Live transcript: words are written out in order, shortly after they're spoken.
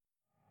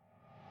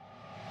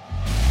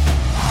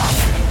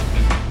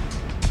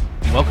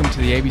Welcome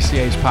to the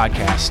ABCA's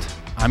podcast.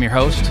 I'm your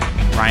host,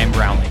 Ryan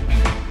Brownlee.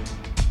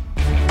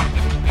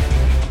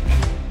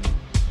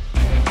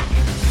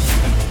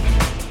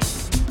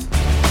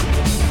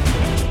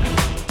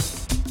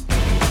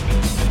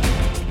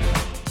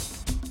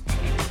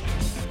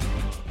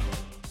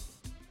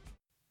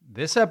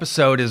 This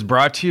episode is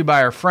brought to you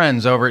by our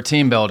friends over at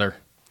Team Builder.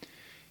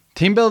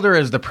 Team Builder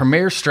is the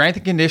premier strength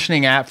and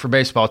conditioning app for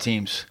baseball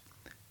teams.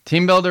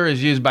 Team Builder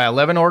is used by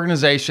 11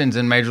 organizations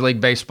in Major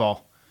League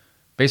Baseball.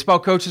 Baseball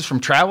coaches from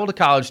travel to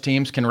college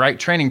teams can write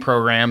training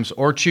programs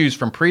or choose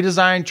from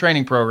pre-designed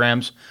training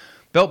programs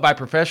built by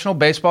professional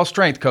baseball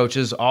strength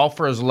coaches, all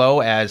for as low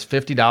as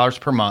 $50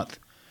 per month.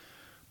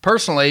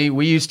 Personally,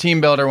 we used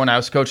Team Builder when I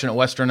was coaching at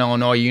Western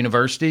Illinois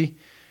University.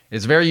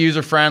 It's very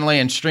user-friendly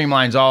and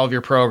streamlines all of your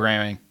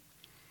programming.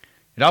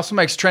 It also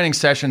makes training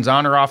sessions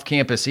on or off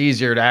campus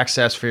easier to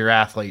access for your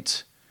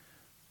athletes.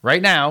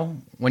 Right now,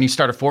 when you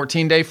start a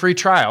 14-day free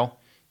trial,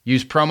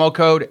 use promo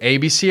code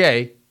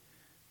ABCA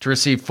to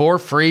receive 4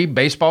 free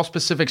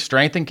baseball-specific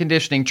strength and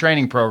conditioning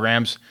training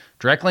programs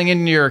directly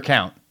into your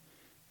account.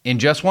 In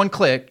just one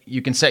click,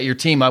 you can set your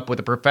team up with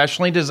a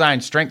professionally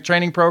designed strength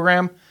training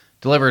program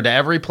delivered to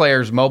every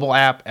player's mobile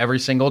app every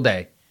single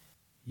day.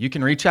 You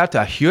can reach out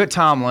to Hewitt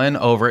Tomlin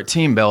over at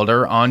Team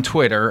Builder on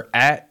Twitter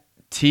at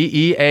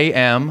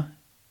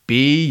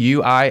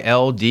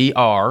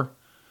TEAMBUILDR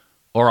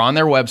or on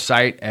their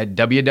website at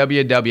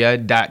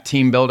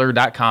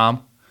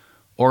www.teambuilder.com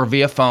or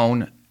via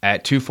phone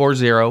at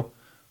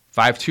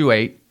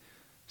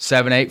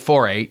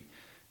 240-528-7848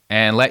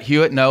 and let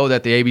Hewitt know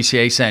that the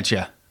ABCA sent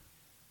you.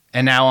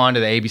 And now on to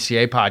the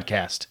ABCA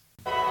podcast.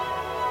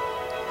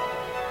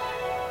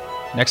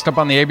 Next up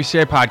on the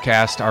ABCA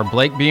podcast are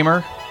Blake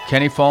Beemer,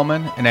 Kenny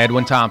Fullman, and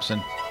Edwin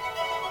Thompson.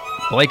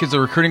 Blake is the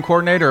recruiting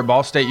coordinator at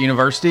Ball State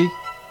University.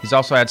 He's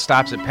also had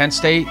stops at Penn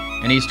State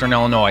and Eastern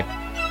Illinois.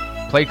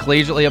 Played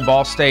collegiately at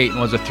Ball State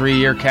and was a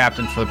 3-year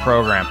captain for the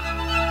program.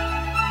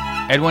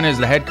 Edwin is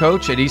the head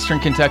coach at Eastern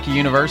Kentucky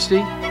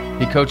University.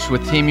 He coached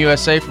with Team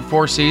USA for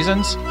 4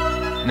 seasons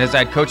and has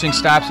had coaching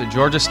stops at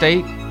Georgia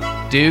State,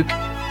 Duke,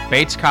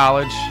 Bates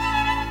College,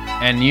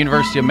 and the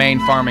University of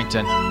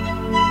Maine-Farmington.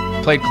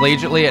 Played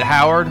collegiately at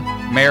Howard,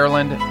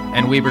 Maryland,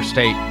 and Weber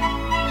State.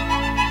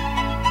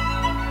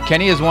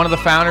 Kenny is one of the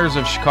founders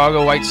of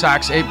Chicago White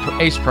Sox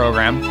ACE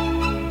program.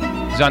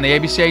 He's on the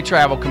ABCA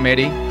travel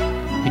committee.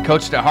 He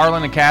coached at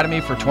Harlan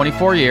Academy for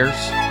 24 years.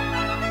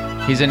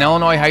 He's an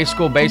Illinois high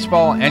school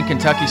baseball and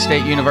Kentucky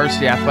State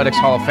University Athletics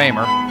Hall of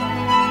Famer.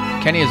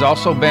 Kenny has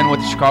also been with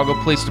the Chicago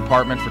Police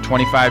Department for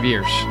 25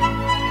 years.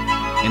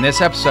 In this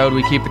episode,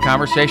 we keep the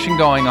conversation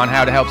going on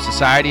how to help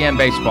society and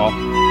baseball.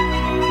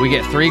 We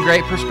get 3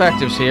 great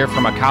perspectives here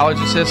from a college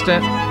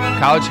assistant,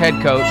 college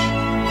head coach,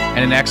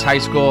 and an ex-high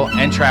school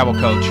and travel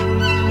coach.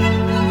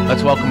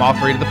 Let's welcome all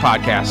 3 to the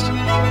podcast.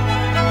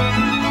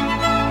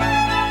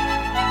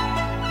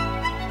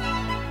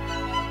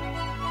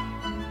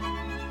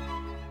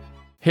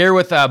 Here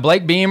with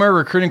Blake Beemer,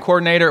 recruiting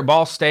coordinator at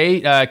Ball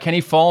State.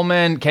 Kenny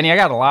Fullman. Kenny, I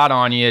got a lot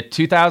on you.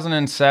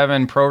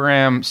 2007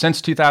 program,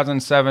 since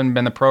 2007,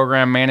 been the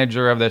program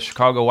manager of the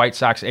Chicago White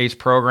Sox ACE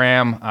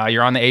program.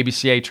 You're on the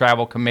ABCA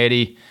travel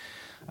committee.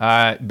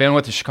 Been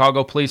with the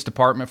Chicago Police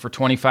Department for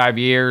 25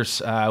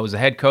 years. Was a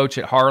head coach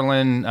at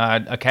Harlan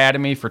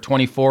Academy for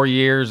 24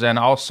 years and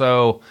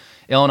also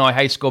Illinois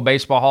High School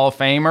Baseball Hall of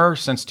Famer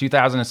since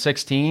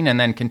 2016 and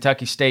then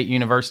Kentucky State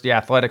University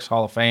Athletics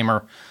Hall of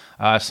Famer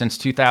since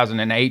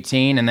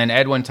 2018. And then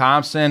Edwin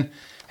Thompson,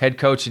 head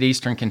coach at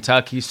Eastern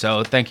Kentucky.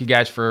 So thank you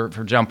guys for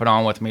jumping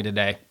on with me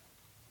today.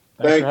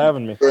 Thanks for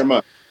having me. Very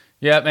much.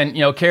 Yep,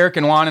 and Carrick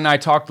and Juan and I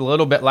talked a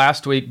little bit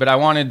last week, but I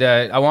wanted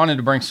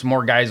to bring some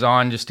more guys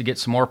on just to get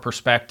some more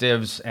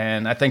perspectives.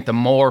 And I think the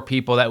more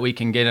people that we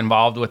can get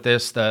involved with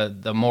this,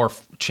 the more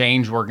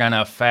change we're going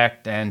to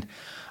affect. And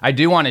I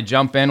do want to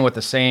jump in with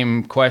the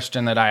same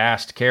question that I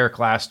asked Carrick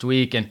last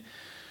week. And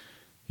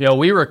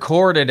we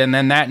recorded, and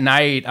then that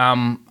night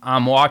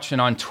I'm watching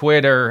on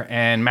Twitter,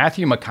 and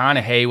Matthew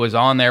McConaughey was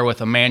on there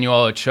with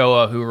Emmanuel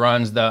Ochoa, who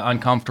runs the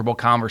Uncomfortable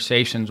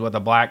Conversations with a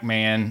Black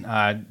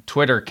Man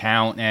Twitter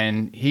account,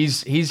 and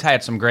he's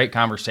had some great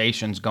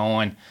conversations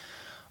going.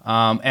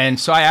 And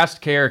so I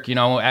asked Carrick,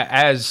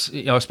 as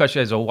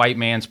especially as a white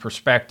man's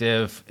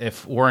perspective,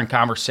 if we're in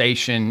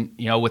conversation,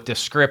 with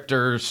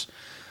descriptors.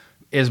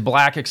 Is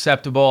black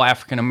acceptable,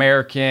 African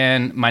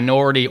American,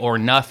 minority, or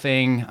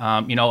nothing?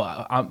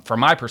 From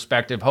my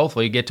perspective,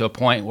 hopefully you get to a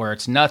point where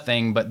it's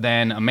nothing. But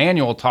then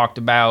Emmanuel talked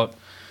about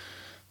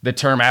the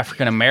term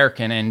African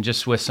American and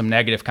just with some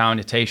negative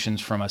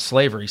connotations from a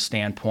slavery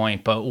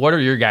standpoint. But what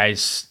are your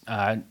guys'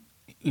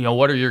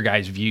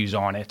 views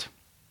on it?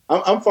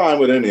 I'm fine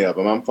with any of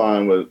them. I'm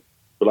fine with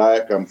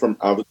black. I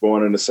was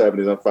born in the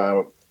 70s. I'm fine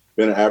with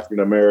being an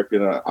African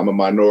American. I'm a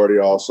minority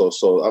also,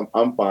 so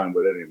I'm fine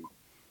with any of them.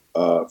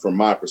 From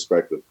my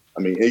perspective,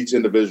 I mean, each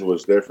individual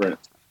is different.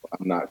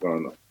 I'm not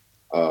going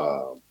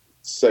to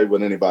say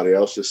what anybody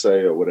else should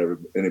say or whatever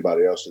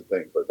anybody else should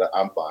think, but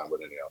I'm fine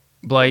with any of them.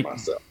 Blake,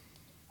 myself,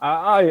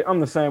 I'm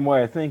the same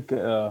way. I think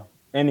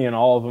any and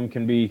all of them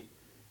can be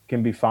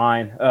can be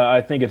fine.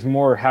 I think it's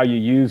more how you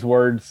use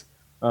words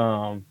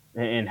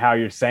and how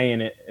you're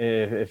saying it.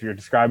 If you're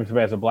describing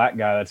somebody as a black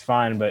guy, that's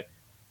fine. But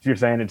if you're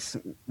saying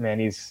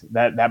he's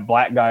that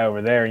black guy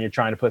over there, and you're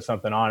trying to put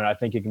something on it, I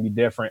think it can be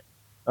different.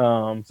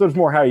 So it's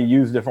more how you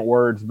use different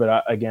words.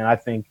 But again, I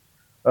think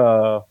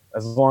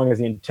as long as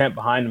the intent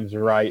behind them is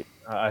right,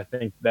 I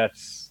think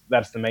that's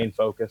the main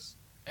focus.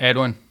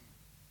 Edwin?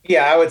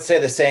 Yeah, I would say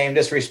the same,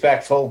 just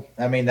respectful.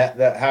 I mean,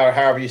 that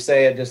however you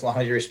say it, just as long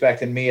as you're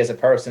respecting me as a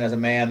person, as a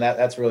man,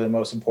 that's really the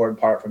most important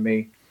part for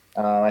me.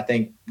 I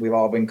think we've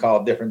all been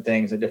called different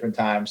things at different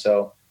times,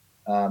 so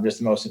just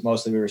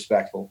mostly be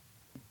respectful.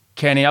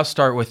 Kenny, I'll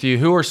start with you.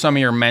 Who are some of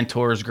your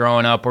mentors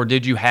growing up, or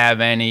did you have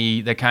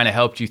any that kind of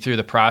helped you through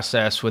the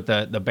process with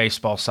the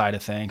baseball side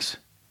of things?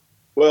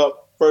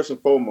 Well, first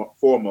and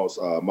foremost,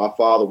 my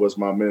father was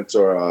my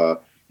mentor.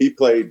 He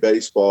played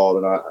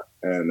baseball,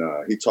 and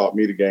he taught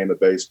me the game of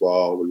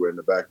baseball. We were in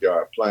the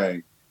backyard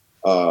playing.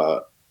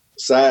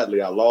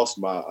 Sadly, I lost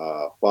my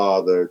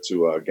father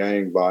to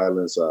gang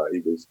violence.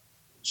 He was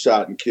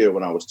shot and killed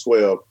when I was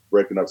 12,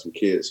 breaking up some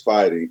kids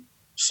fighting.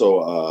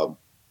 So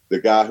the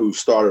guy who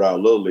started our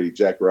Little League,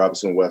 Jack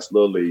Robinson West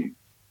Little League,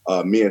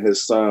 me and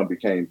his son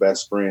became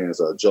best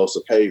friends,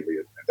 Joseph Havey,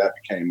 and that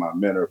became my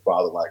mentor,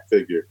 father-like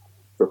figure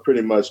for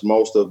pretty much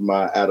most of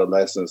my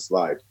adolescence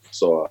life.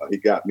 So he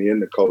got me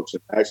into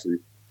coaching. Actually,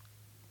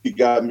 he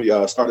got me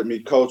started me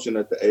coaching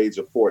at the age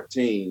of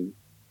 14.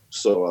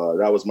 So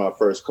that was my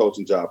first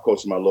coaching job,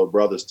 coaching my little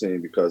brother's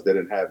team because they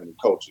didn't have any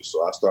coaches.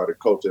 So I started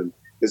coaching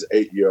his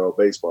 8-year-old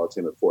baseball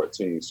team at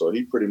 14. So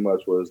he pretty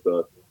much was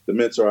the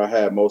mentor I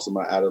had most of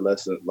my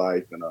adolescent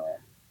life,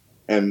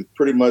 and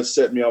pretty much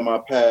set me on my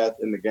path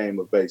in the game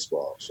of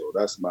baseball. So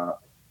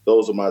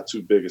those are my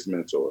two biggest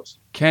mentors.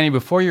 Kenny,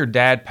 before your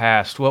dad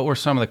passed, what were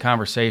some of the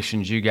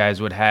conversations you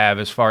guys would have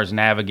as far as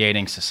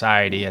navigating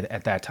society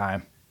at that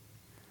time?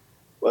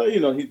 Well,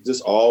 he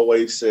just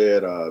always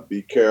said,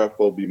 be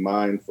careful, be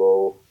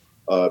mindful,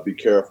 be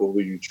careful who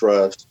you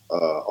trust,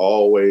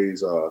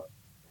 always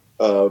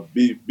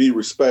be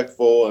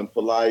respectful and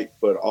polite,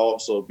 but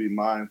also be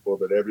mindful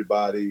that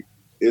everybody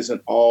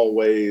isn't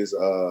always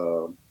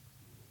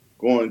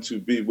going to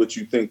be what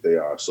you think they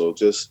are. So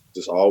just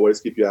always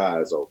keep your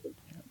eyes open.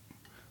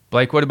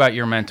 Blake, what about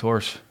your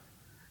mentors?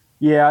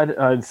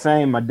 Yeah,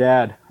 same. My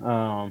dad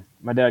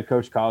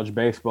coached college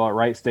baseball at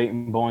Wright State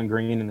and Bowling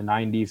Green in the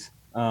 90s.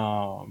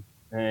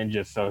 And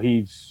just so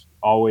he's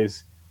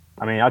always,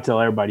 I tell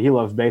everybody he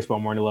loves baseball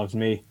more than he loves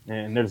me.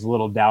 And there's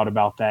little doubt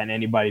about that in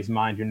anybody's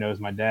mind who knows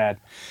my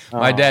dad.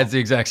 My dad's the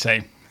exact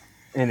same.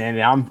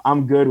 And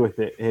I'm good with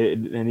it.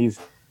 And he's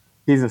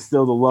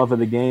instilled the love of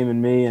the game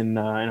in me. And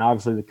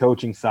obviously the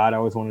coaching side, I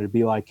always wanted to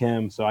be like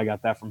him. So I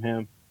got that from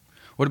him.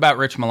 What about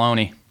Rich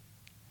Maloney?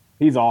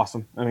 He's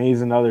awesome.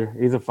 He's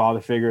a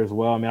father figure as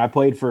well. I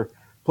played for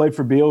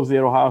Beals at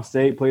Ohio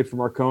State, played for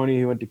Marconi,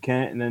 who went to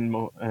Kent,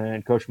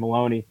 and Coach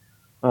Maloney.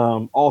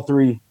 All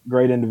three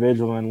great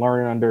individuals, and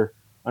learning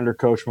under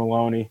Coach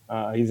Maloney.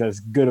 He's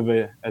as good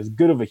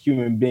of a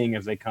human being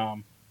as they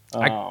come.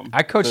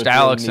 I coached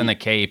Alex in the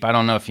Cape. I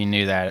don't know if you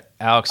knew that.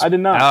 Alex, I did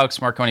not. Alex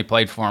Marconi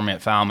played for me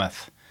at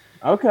Falmouth.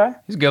 Okay.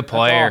 He's a good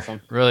player. That's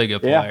awesome. Really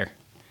good player. Yeah.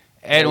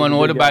 Edwin,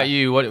 what about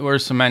you? Who are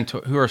some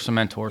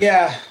mentors?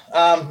 Yeah,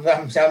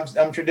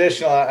 I'm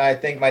traditional. I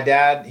think my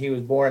dad, he was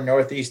born in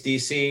Northeast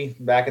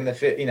DC back in the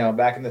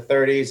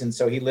 30s, and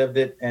so he lived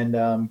it.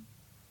 And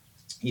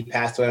he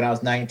passed away when I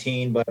was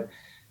 19, but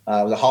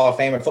was a Hall of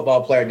Famer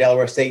football player at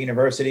Delaware State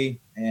University.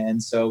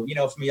 And so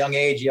from a young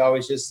age, he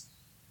always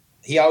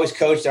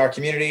coached our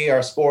community,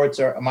 our sports,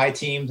 my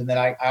teams, and then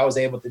I was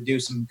able to do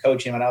some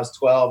coaching when I was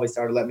 12. He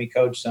started letting me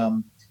coach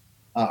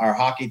our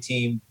hockey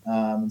team.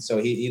 And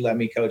so he let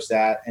me coach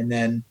that. And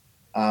then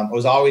it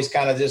was always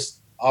kind of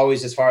just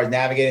always, as far as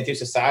navigating through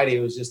society, it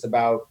was just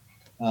about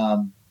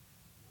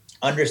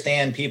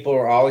understand people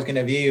are always going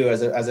to view you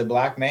as a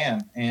black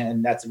man.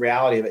 And that's the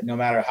reality of it. No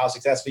matter how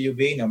successful you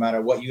be, no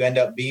matter what you end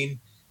up being.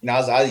 I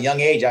was a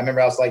young age. I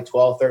remember I was like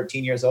 12,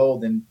 13 years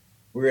old, and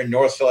we were in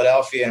North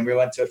Philadelphia, and we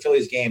went to a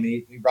Phillies game,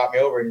 and he brought me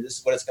over, and this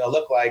is what it's going to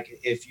look like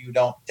if you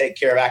don't take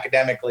care of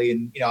academically.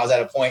 And, I was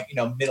at a point,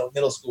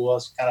 middle school, I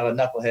was kind of a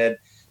knucklehead,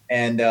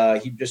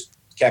 and he just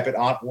kept it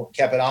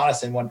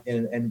honest. And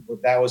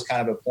that was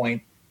kind of a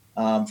point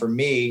for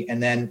me.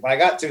 And then when I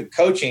got to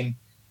coaching,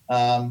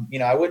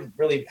 I wouldn't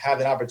really have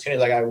an opportunity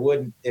like I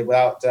would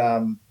without,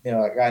 a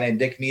guy named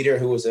Dick Meter,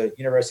 who was a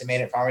University of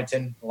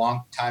Maine-Farmington, a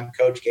long-time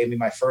coach, gave me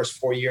my first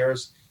 4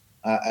 years.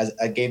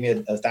 Gave me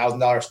a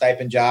 $1,000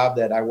 stipend job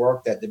that I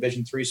worked at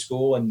Division III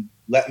school and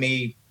let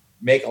me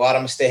make a lot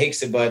of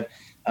mistakes, but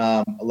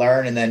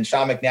learn. And then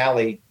Sean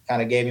McNally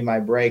kind of gave me my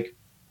break,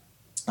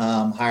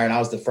 hiring. I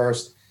was the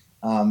first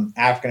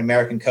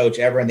African-American coach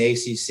ever in the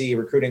ACC,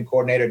 recruiting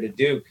coordinator to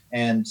Duke.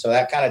 And so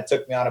that kind of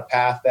took me on a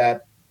path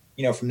that,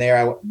 from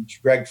there,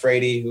 Greg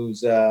Frady,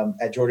 who's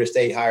at Georgia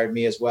State, hired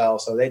me as well.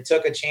 So they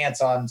took a chance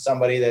on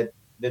somebody that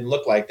didn't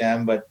look like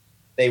them, but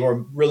they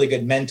were really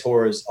good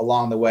mentors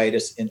along the way,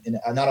 just in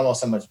not only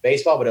so much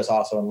baseball, but it's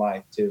also in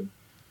life too.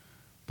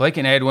 Blake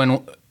and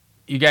Edwin,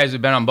 you guys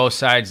have been on both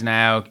sides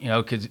now,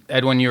 because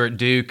Edwin, you're at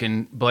Duke,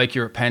 and Blake,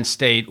 you're at Penn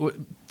State.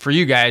 For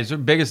you guys, the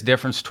biggest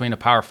difference between a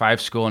Power 5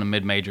 school and a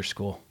mid-major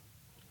school?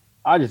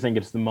 I just think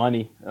it's the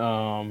money,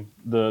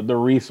 the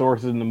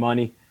resources and the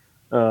money.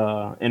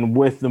 And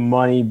with the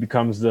money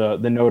becomes the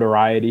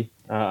notoriety.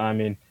 I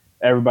mean,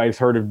 everybody's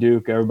heard of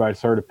Duke.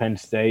 Everybody's heard of Penn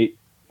State.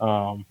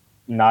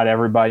 Not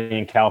everybody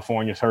in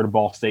California has heard of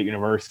Ball State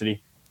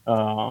University.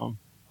 And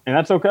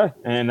that's okay.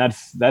 And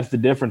that's the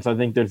difference. I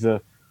think there's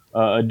a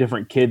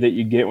different kid that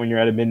you get when you're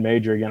at a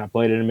mid-major. Again, I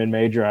played at a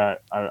mid-major.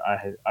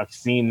 I've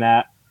seen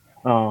that.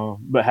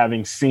 But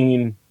having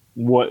seen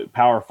what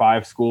Power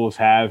 5 schools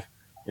have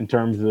in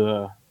terms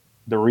of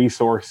the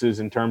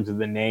resources, in terms of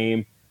the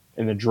name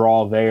and the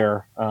draw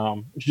there,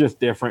 it's just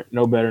different.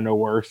 No better, no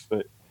worse.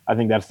 But I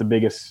think that's the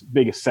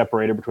biggest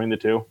separator between the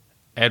two.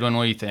 Edwin,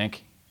 what do you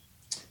think?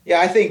 Yeah,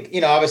 I think,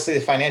 obviously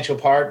the financial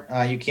part,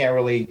 you can't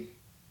really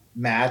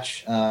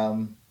match,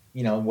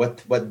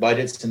 what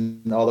budgets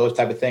and all those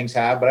type of things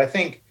have. But I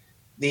think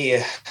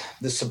the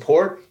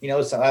support,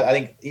 I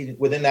think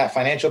within that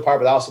financial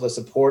part, but also the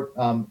support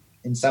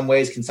in some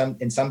ways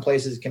in some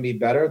places can be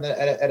better than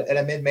at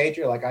a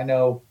mid-major. Like I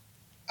know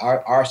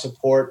our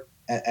support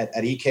at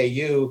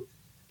EKU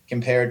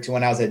compared to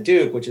when I was at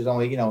Duke, which is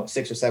only,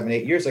 6 or 7,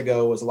 8 years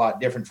ago, was a lot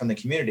different from the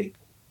community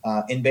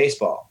in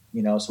baseball.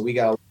 So we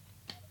got a lot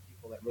of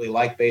people that really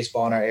like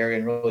baseball in our area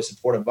and really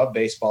supportive of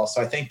baseball.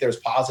 So I think there's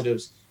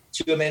positives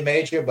to a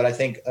mid-major, but I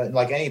think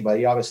like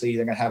anybody, obviously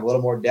they're going to have a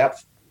little more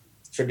depth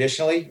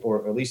traditionally,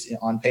 or at least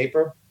on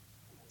paper,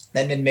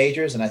 than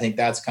mid-majors. And I think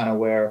that's kind of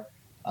where,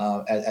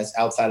 as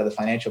outside of the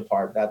financial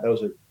part,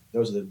 those are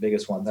the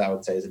biggest ones that I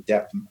would say is a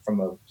depth from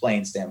a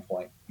playing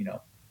standpoint,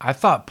 I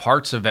thought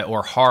parts of it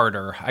were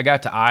harder. I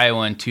got to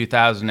Iowa in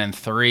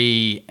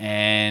 2003,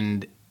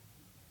 and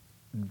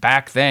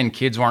back then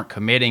kids weren't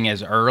committing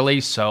as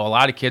early, so a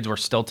lot of kids were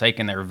still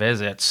taking their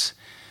visits.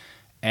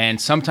 And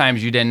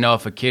sometimes you didn't know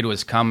if a kid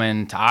was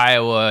coming to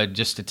Iowa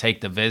just to take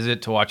the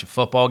visit to watch a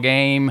football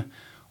game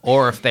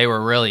or if they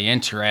were really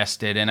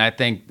interested. And I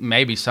think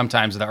maybe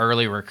sometimes the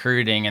early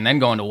recruiting and then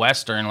going to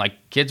Western,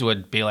 like kids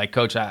would be like,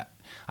 Coach, I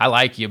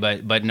like you,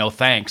 but no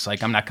thanks.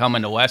 Like, I'm not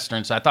coming to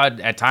Western. So I thought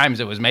at times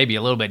it was maybe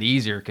a little bit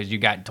easier because you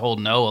got told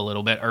no a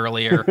little bit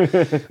earlier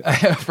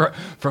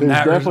from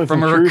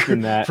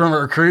a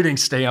recruiting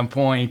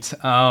standpoint.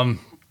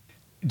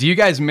 Do you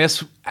guys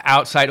miss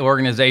outside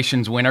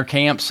organizations' winter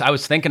camps? I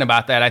was thinking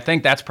about that. I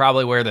think that's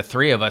probably where the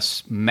three of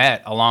us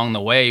met along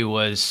the way,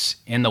 was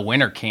in the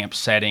winter camp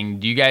setting.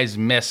 Do you guys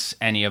miss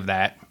any of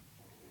that?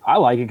 I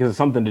like it because it's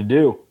something to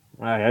do.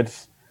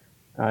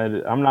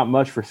 I'm not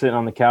much for sitting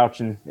on the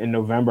couch in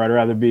November. I'd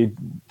rather be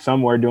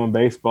somewhere doing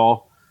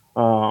baseball.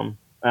 And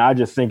I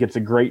just think it's a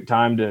great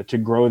time to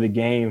grow the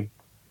game,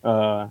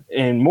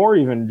 and more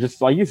even just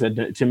like you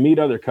said, to meet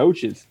other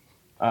coaches.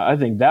 I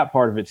think that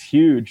part of it's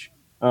huge.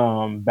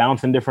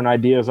 Bouncing different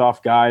ideas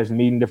off guys,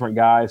 meeting different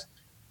guys,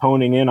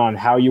 honing in on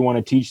how you want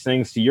to teach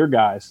things to your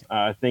guys.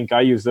 I think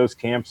I use those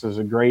camps as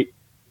a great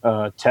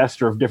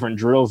tester of different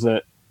drills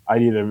that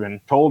I'd either been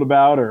told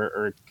about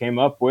or came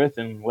up with,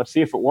 and let's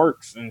see if it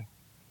works.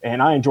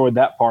 And I enjoyed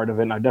that part of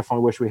it, and I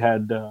definitely wish we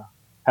had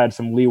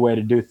some leeway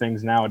to do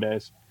things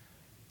nowadays.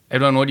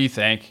 Edwin, what do you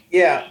think?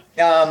 Yeah,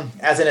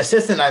 as an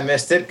assistant, I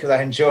missed it because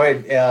I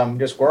enjoyed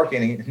just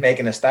working and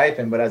making a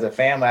stipend. But as a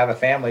family, I have a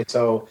family,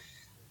 so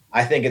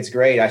I think it's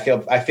great. I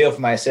feel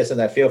for my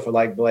assistants. I feel for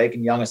like Blake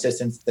and young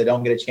assistants that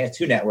don't get a chance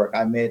to network.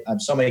 I made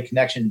so many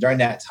connections during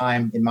that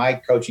time in my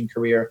coaching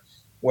career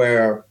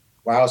where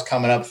I was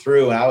coming up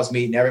through and I was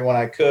meeting everyone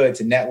I could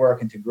to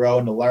network and to grow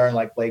and to learn,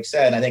 like Blake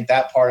said. And I think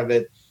that part of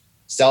it,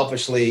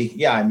 selfishly,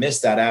 yeah, I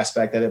missed that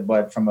aspect of it.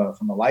 But from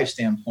a life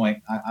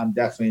standpoint, I'm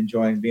definitely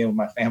enjoying being with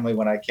my family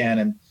when I can.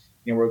 And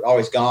we're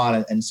always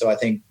gone. And so I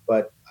think,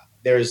 but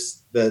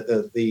there's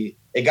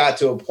it got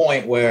to a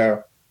point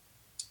where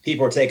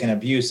people were taking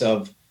abuse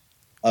of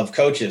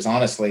coaches,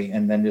 honestly,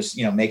 and then just,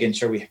 making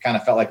sure we kind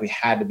of felt like we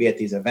had to be at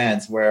these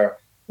events where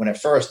when I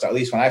first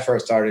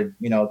started,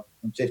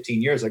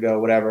 15 years ago,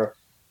 whatever,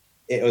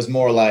 it was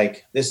more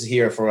like, this is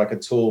here for like a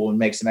tool and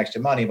make some extra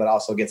money, but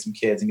also get some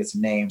kids and get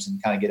some names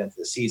and kind of get into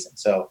the season.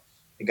 So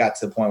it got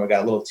to the point where it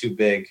got a little too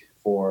big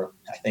for,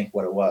 I think,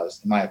 what it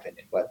was, in my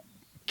opinion. But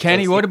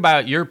Kenny, what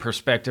about your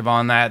perspective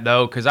on that,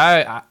 though? Because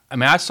I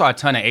saw a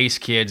ton of ace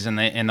kids in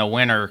the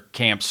winter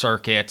camp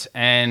circuit,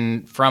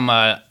 and from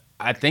a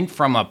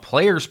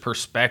player's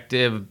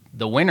perspective,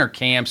 the winter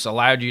camps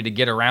allowed you to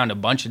get around a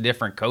bunch of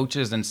different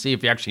coaches and see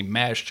if you actually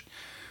meshed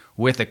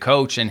with a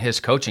coach and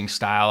his coaching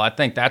style. I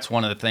think that's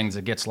one of the things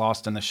that gets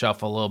lost in the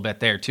shuffle a little bit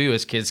there too,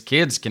 is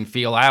kids can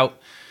feel out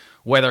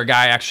whether a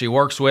guy actually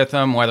works with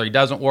them, whether he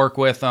doesn't work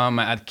with them.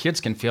 Kids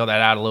can feel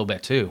that out a little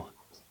bit too.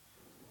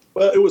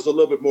 Well, it was a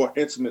little bit more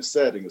intimate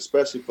setting,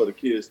 especially for the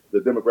kids, the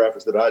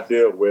demographics that I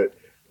deal with.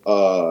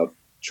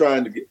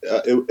 Trying to get,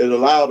 it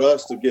allowed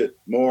us to get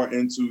more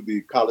into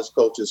the college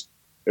coaches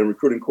and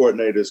recruiting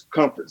coordinators'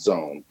 comfort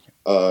zone,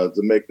 to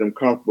make them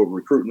comfortable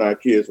recruiting our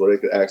kids where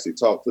they could actually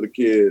talk to the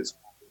kids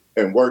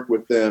and work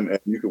with them. And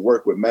you could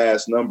work with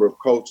mass number of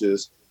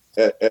coaches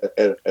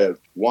at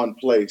one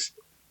place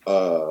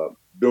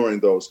during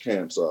those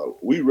camps.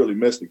 We really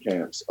miss the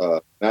camps.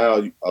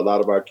 Now, a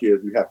lot of our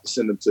kids, we have to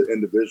send them to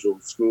individual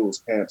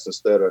schools camps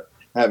instead of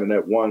having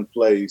that one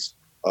place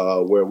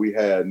where we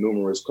had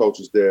numerous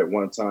coaches there at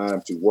one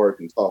time to work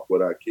and talk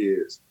with our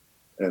kids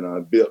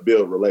and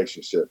build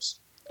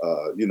relationships.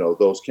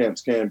 Those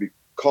camps can be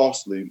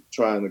costly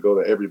trying to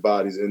go to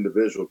everybody's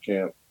individual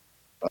camp,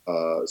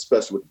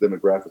 especially with the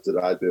demographics that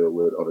I deal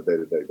with on a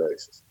day-to-day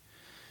basis.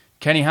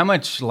 Kenny, how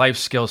much life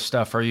skills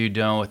stuff are you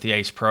doing with the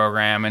ACE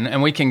program?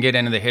 And we can get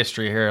into the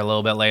history here a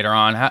little bit later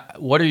on.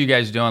 What are you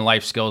guys doing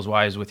life skills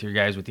wise with your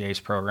guys with the ACE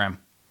program?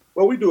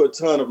 Well, we do a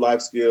ton of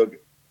life skill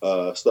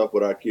stuff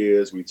with our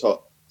kids. We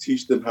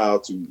teach them how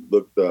to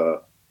look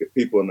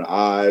people in the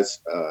eyes,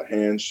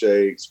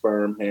 handshakes,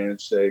 firm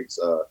handshakes,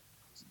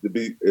 to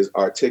be as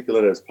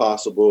articulate as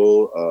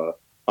possible,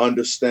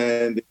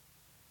 understanding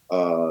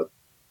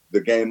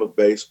the game of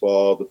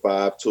baseball, the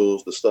 5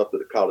 tools, the stuff that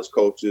the college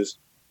coaches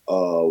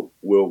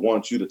will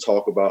want you to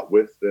talk about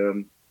with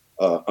them,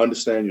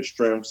 understand your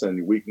strengths and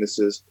your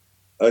weaknesses,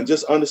 and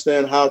just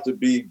understand how to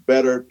be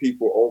better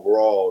people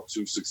overall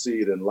to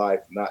succeed in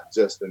life, not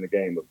just in the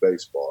game of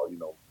baseball.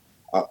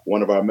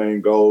 One of our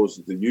main goals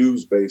is to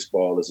use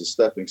baseball as a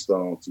stepping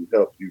stone to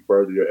help you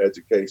further your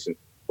education,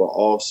 but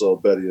also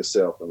better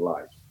yourself in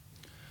life.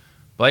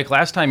 Blake,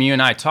 last time you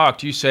and I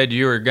talked, you said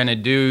you were going to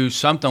do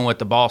something with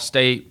the Ball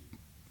State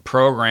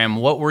program.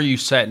 What were you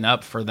setting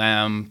up for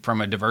them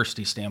from a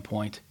diversity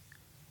standpoint?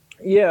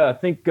 Yeah, I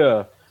think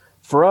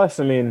for us,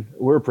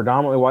 we're a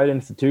predominantly white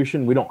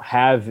institution. We don't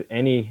have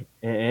any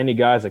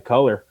guys of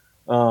color.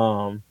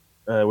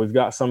 We've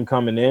got some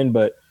coming in,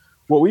 but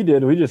what we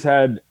did, we just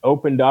had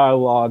open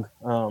dialogue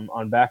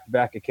on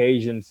back-to-back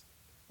occasions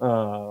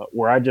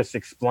where I just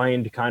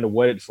explained kind of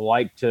what it's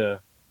like to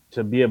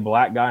be a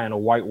black guy in a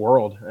white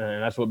world,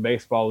 and that's what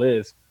baseball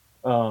is.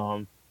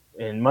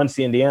 In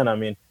Muncie,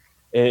 Indiana,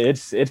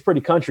 it's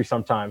pretty country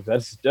sometimes.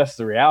 That's just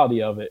the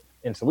reality of it.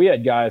 And so we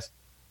had guys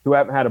who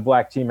haven't had a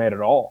black teammate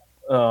at all.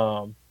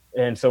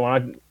 And so when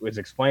I was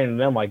explaining to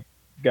them, like,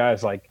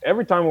 guys, like,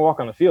 every time we walk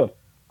on the field,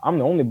 I'm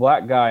the only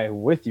black guy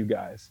with you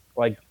guys.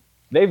 Like,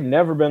 they've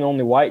never been the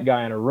only white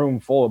guy in a room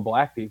full of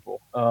black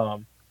people.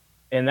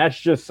 And that's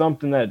just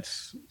something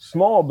that's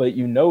small, but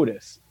you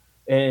notice.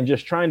 And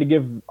just trying to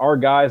give our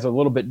guys a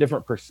little bit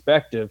different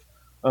perspective.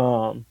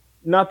 Not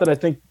that I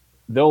think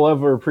they'll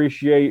ever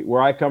appreciate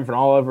where I come from,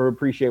 I'll ever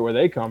appreciate where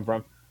they come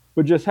from,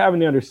 but just having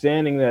the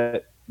understanding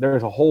that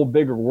there's a whole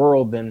bigger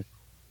world than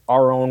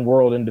our own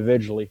world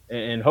individually,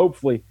 and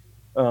hopefully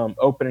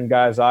opening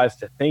guys' eyes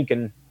to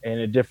thinking in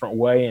a different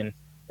way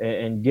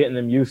and getting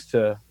them used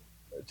to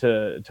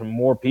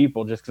more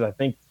people, just because I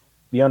think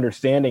the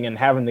understanding and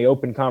having the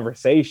open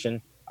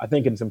conversation, I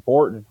think it's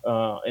important.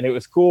 And it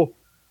was cool.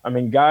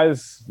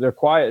 Guys, they're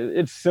quiet.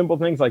 It's simple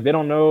things like they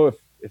don't know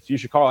if you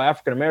should call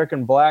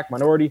African-American, black,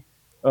 minority.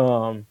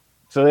 So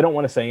they don't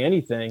want to say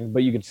anything,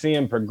 but you could see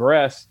them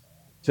progress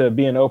to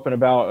being open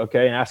about,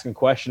 and asking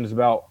questions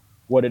about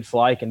what it's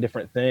like and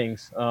different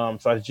things. So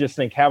I just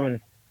think having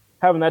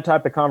that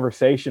type of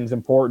conversation is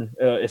important,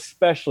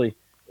 especially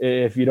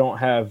if you don't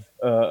have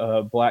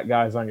black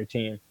guys on your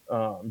team,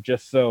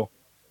 just so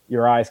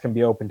your eyes can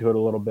be open to it a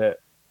little bit.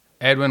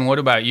 Edwin, what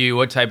about you?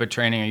 What type of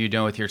training are you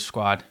doing with your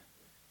squad?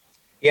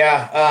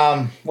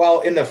 Yeah. Well,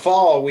 in the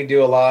fall, we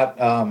do a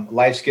lot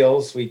life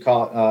skills. We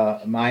call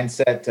it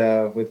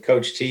mindset with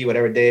Coach T,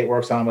 whatever day it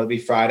works on, whether it be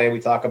Friday.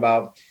 We talk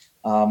about,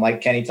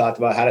 like Kenny talked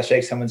about, how to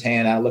shake someone's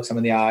hand, how to look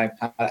someone in the eye,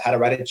 how to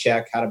write a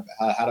check, how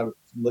to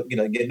look,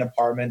 get an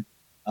apartment,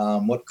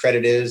 what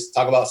credit is,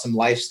 talk about some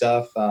life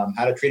stuff,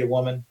 how to treat a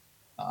woman.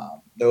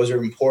 Those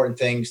are important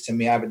things to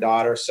me. I have a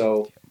daughter,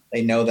 so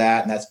they know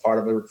that, and that's part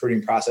of the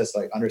recruiting process.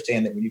 Like,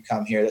 understand that when you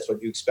come here, that's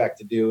what you expect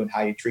to do and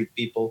how you treat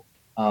people.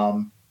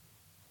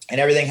 And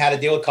everything had to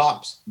deal with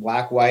cops,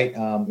 black, white.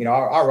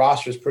 Our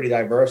roster is pretty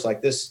diverse.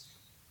 Like this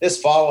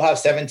fall, we'll have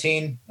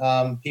 17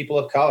 people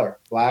of color,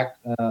 black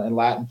and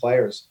Latin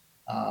players.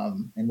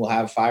 And we'll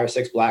have 5 or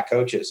 6 black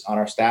coaches on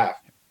our staff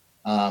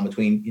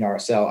between,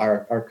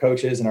 our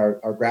coaches and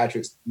our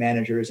graduate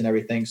managers and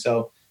everything.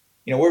 So,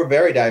 we're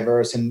very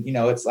diverse, and,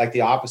 it's like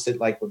the opposite,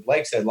 like what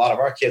Blake said. A lot of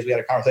our kids, we had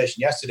a conversation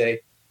yesterday.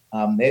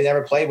 They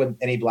never played with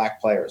any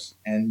black players.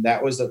 And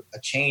that was a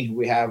change.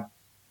 We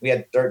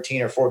had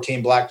 13 or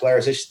 14 black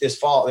players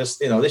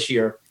this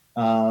year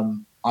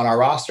on our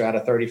roster out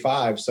of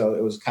 35. So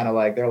it was kind of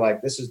like, they're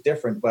like, this is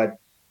different, but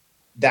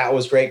that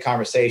was great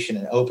conversation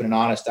and open and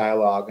honest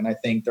dialogue. And I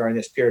think during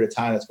this period of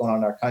time that's going on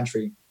in our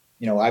country,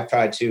 I've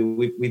tried to,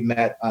 we've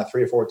met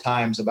 3 or 4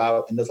 times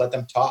about, and just let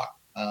them talk.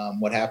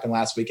 What happened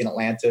last week in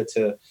Atlanta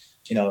to,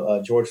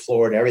 George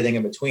Floyd, everything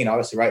in between.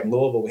 Obviously, right in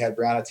Louisville, we had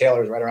Breonna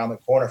Taylor's right around the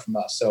corner from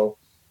us. So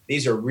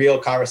these are real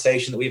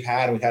conversations that we've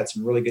had, and we've had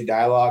some really good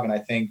dialogue. And I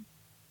think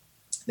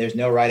there's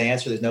no right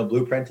answer. There's no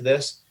blueprint to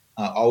this.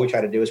 All we try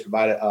to do is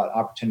provide an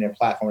opportunity, a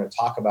platform to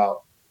talk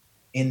about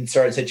in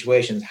certain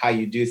situations, how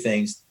you do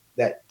things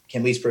that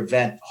can at least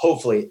prevent,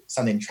 hopefully,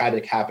 something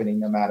tragic happening,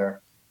 no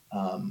matter,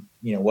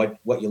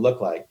 what you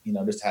look like,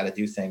 just how to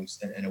do things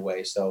in a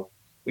way. So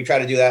we try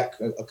to do that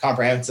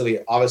comprehensively,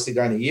 obviously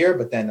during the year,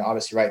 but then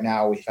obviously right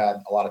now we've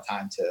had a lot of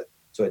time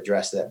to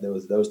address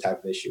those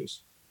type of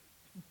issues.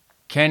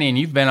 Kenny, and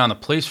you've been on the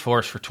police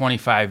force for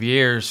 25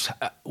 years.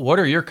 What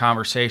are your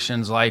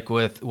conversations like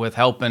with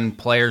helping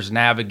players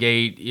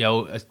navigate,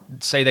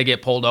 say they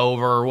get pulled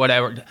over or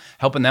whatever,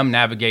 helping them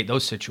navigate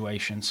those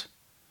situations?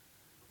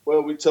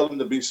 Well, we tell them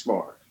to be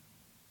smart,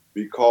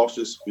 be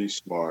cautious, be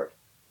smart.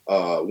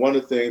 One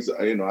of the things,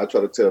 I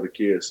try to tell the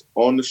kids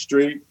on the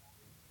street,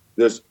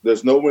 there's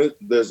no win.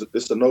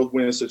 It's a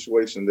no-win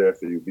situation there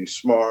for you. Be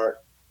smart.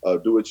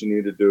 Do what you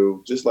need to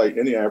do. Just like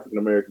any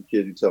African-American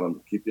kid, you tell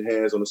them, keep your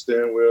hands on the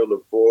steering wheel,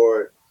 look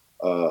forward,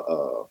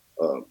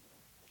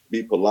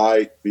 be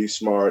polite, be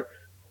smart.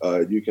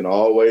 You can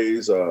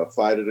always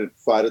fight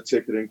a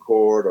ticket in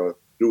court or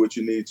do what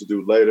you need to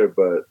do later.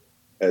 But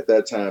at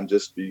that time,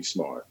 just be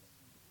smart.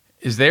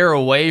 Is there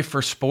a way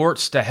for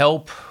sports to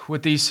help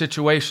with these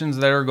situations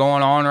that are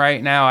going on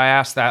right now? I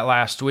asked that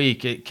last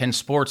week. Can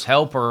sports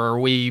help, or are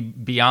we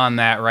beyond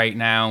that right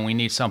now and we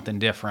need something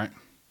different?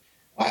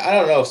 I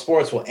don't know if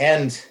sports will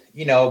end,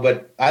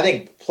 but I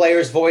think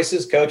players'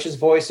 voices, coaches'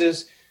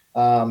 voices,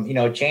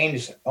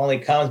 change only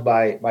comes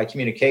by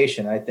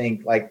communication. I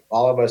think like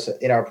all of us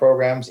in our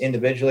programs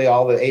individually,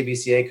 all the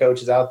ABCA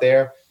coaches out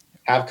there,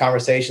 have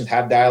conversations,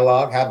 have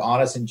dialogue, have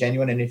honest and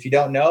genuine. And if you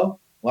don't know,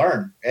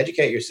 learn,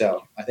 educate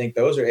yourself. I think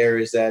those are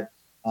areas that,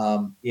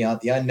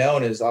 the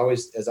unknown is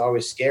always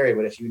scary.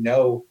 But if you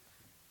know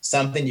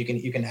something,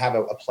 you can have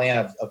a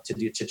plan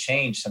to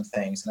change some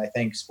things. And I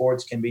think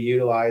sports can be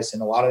utilized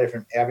in a lot of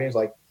different avenues,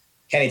 like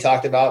Kenny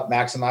talked about,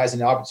 maximizing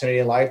the opportunity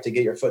in life to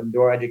get your foot in the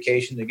door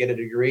education, to get a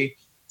degree,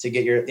 to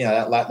get your,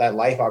 that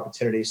life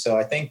opportunity. So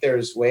I think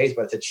there's ways,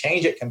 but to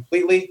change it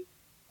completely,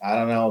 I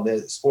don't know.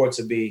 The sports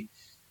would be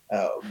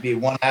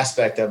one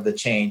aspect of the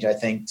change. I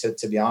think,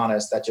 to be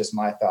honest, that's just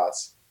my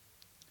thoughts.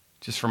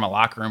 Just from a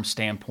locker room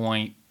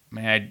standpoint,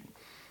 man,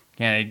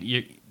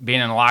 being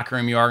in a locker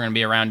room, you are going to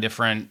be around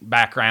different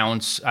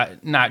backgrounds,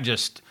 not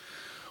just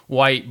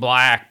white,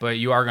 black, but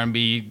you are going to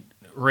be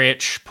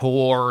rich,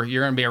 poor.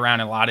 You're going to be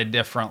around a lot of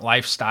different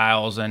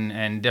lifestyles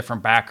and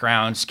different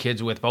backgrounds,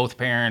 kids with both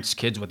parents,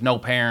 kids with no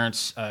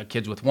parents,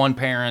 kids with one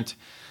parent.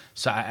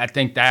 So I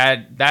think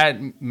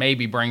that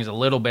maybe brings a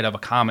little bit of a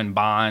common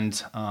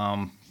bond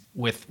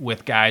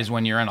with guys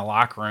when you're in a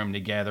locker room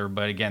together.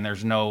 But again,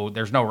 there's no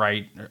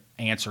right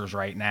answers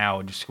right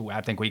now.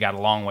 I think we got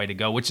a long way to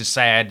go, which is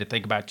sad to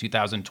think about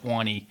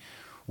 2020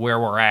 where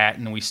we're at,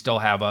 and we still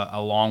have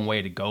a long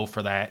way to go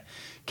for that.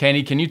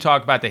 Kenny, can you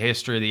talk about the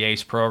history of the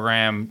ACE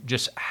program,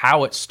 just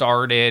how it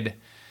started,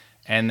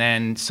 and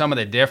then some of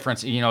the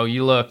difference?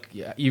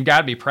 You've got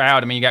to be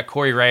proud. I mean, you got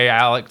Corey Ray,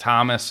 Alec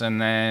Thomas,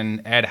 and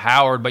then Ed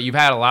Howard, but you've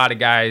had a lot of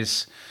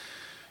guys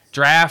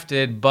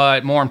drafted,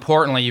 but more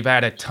importantly, you've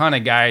had a ton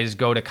of guys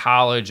go to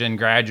college and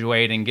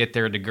graduate and get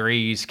their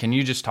degrees. Can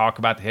you just talk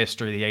about the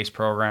history of the ACE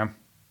program?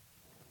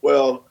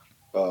 Well,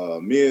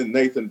 me and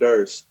Nathan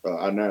Durst,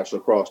 our national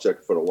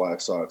cross-checker for the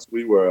White Sox,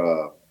 we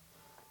were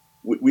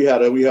we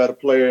had a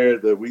player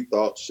that we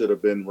thought should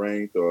have been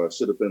ranked or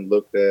should have been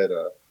looked at.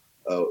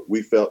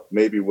 We felt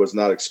maybe was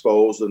not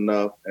exposed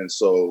enough, and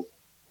so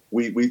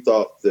we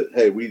thought that,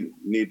 hey, we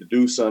need to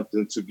do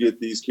something to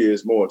get these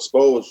kids more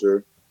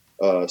exposure.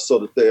 So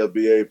that they'll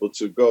be able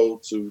to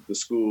go to the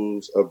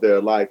schools of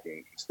their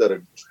liking instead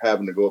of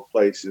having to go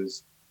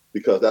places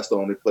because that's the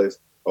only place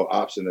or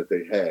option that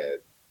they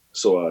had.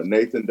 So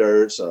Nathan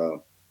Durst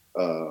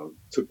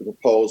took the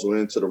proposal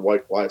into the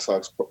White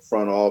Sox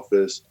front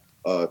office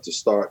to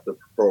start the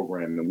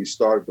program. And we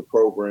started the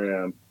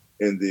program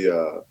in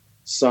the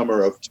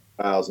summer of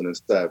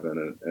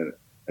 2007. And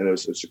it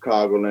was a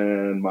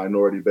Chicagoland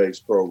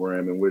minority-based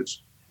program in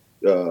which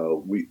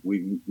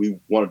we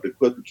wanted to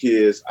put the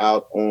kids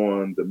out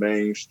on the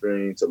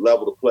mainstream to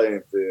level the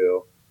playing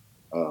field.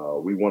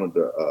 We wanted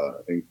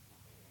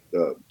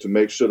to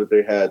make sure that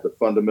they had the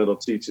fundamental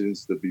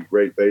teachings to be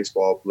great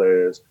baseball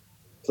players,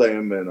 play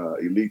them in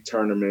elite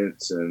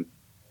tournaments, and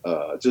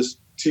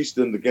just teach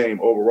them the game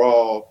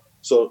overall.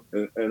 So,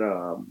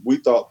 and we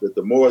thought that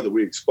the more that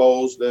we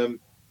exposed them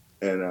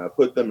and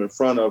put them in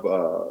front of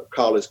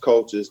college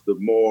coaches, the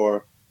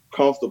more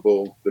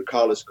comfortable the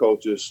college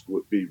coaches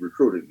would be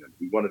recruiting them.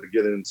 We wanted to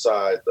get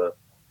inside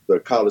the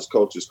college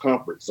coaches'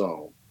 comfort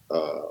zone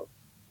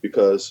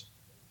because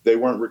they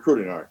weren't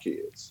recruiting our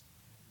kids.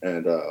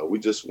 And we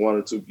just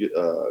wanted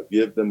to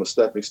give them a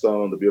stepping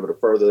stone to be able to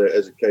further their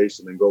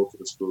education and go to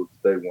the schools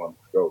that they wanted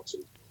to go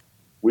to.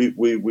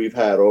 We've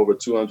had over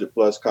 200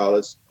 plus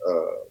college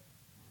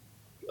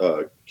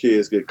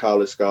kids get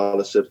college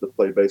scholarships to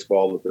play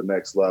baseball at the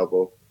next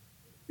level.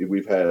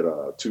 We've had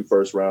 2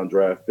 first-round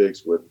draft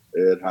picks with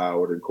Ed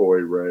Howard and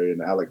Corey Ray and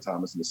Alec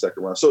Thomas in the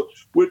second round. So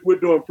we're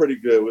doing pretty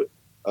good.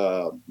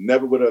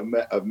 Never would have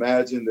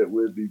imagined that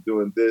we'd be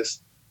doing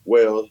this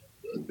well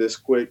this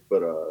quick.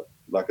 But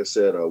like I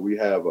said, we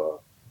have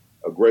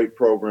a great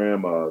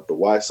program. The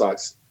White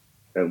Sox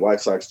and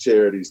White Sox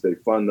Charities, they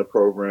fund the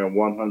program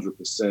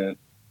 100%.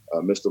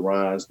 Mr.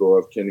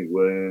 Reinsdorf, Kenny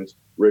Williams,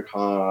 Rick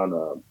Hahn,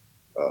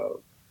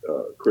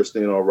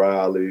 Christine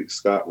O'Reilly,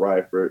 Scott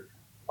Reifert,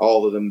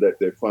 all of them that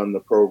they fund the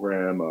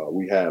program.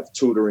 We have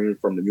tutoring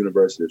from the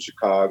University of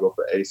Chicago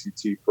for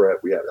ACT prep.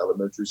 We have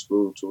elementary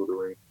school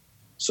tutoring.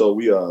 So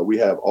we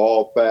have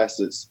all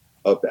facets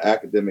of the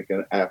academic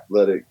and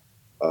athletic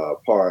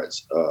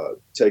parts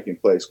taking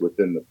place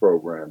within the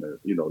program. And,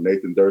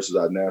 Nathan Durst is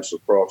our national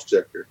cross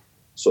checker.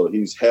 So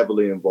he's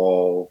heavily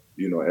involved,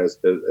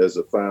 as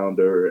a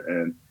founder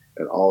and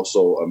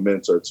also a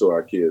mentor to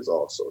our kids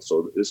also.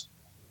 So it's,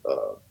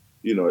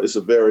 it's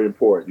a very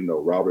important,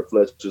 Robert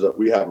Fletcher,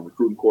 we have a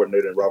recruiting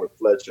coordinator in Robert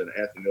Fletcher, and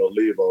Anthony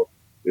Olivo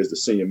is the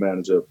senior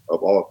manager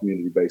of all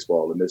community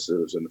baseball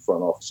initiatives in the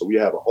front office. So we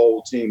have a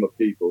whole team of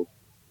people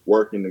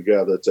working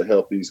together to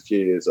help these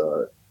kids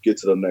get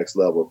to the next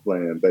level of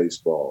playing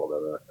baseball.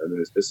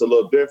 And it's a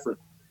little different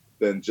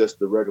than just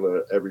the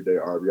regular everyday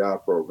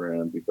RBI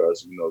program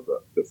because,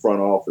 the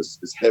front office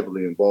is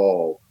heavily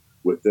involved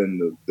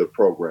within the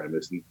program.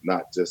 It's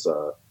not just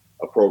a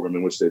program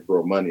in which they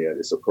throw money at.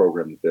 It's a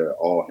program that they're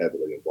all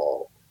heavily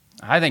involved.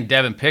 I think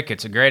Devin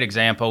Pickett's a great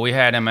example. We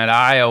had him at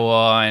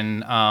Iowa,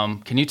 and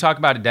can you talk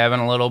about Devin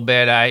a little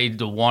bit?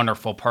 He's a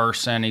wonderful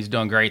person. He's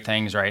doing great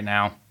things right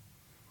now.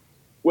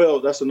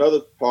 Well, that's another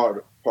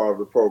part of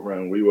the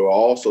program. We were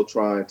also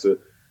trying to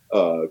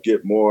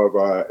get more of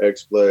our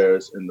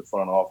ex-players in the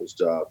front office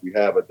job. We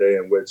have a day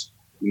in which,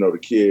 the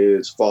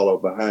kids follow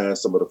behind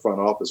some of the front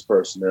office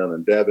personnel,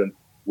 and Devin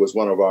was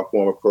one of our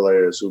former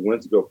players who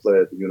went to go play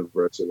at the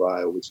University of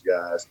Iowa with you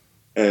guys.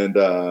 And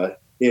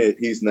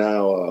he's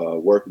now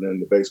working in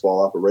the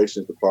baseball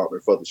operations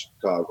department for the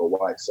Chicago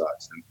White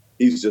Sox. And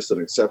he's just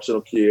an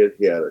exceptional kid.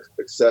 He had an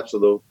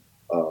exceptional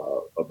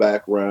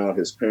background.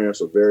 His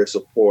parents were very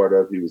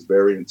supportive. He was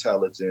very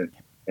intelligent,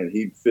 and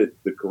he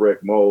fit the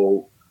correct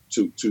mold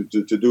to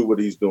do what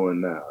he's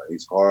doing now.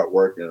 He's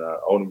hardworking. I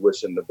only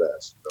wish him the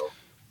best.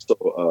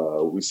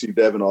 So we see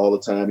Devin all the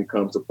time. He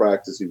comes to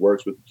practice. He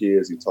works with the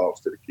kids. He talks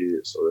to the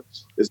kids. So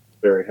it's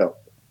very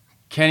helpful.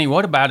 Kenny,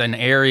 what about an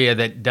area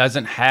that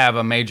doesn't have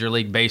a Major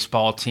League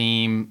Baseball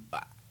team?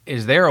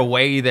 Is there a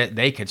way that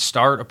they could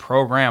start a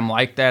program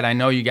like that? I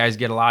know you guys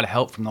get a lot of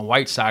help from the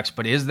White Sox,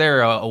 but is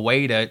there a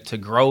way to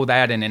grow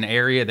that in an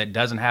area that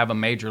doesn't have a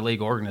Major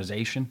League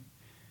organization?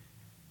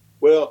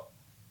 Well,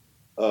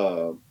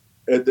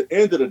 at the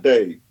end of the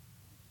day,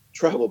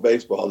 travel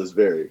baseball is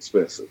very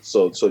expensive.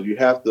 So you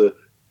have to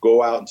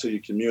go out into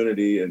your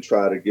community and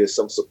try to get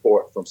some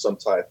support from some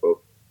type of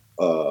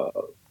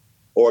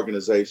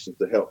organization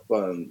to help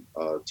fund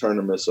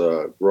tournaments,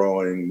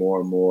 growing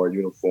more and more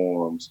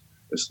uniforms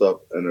and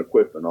stuff and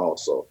equipment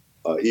also.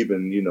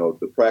 Even,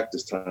 the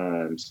practice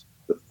times,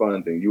 the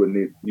funding, you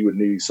would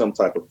need some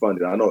type of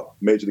funding. I know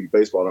Major League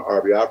Baseball and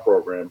RBI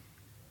program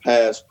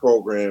has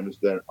programs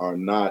that are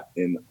not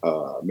in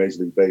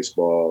Major League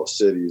Baseball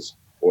cities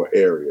or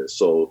areas.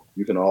 So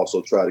you can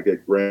also try to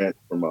get grants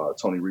from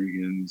Tony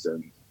Regan's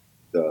and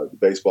the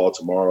Baseball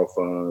Tomorrow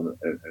Fund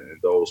and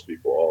those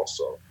people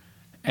also.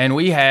 And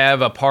we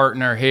have a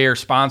partner here,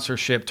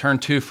 sponsorship, Turn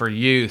 2 for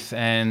Youth,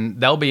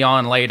 and they'll be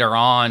on later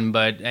on.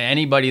 But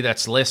anybody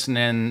that's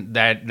listening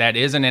that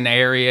is in an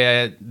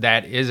area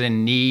that is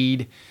in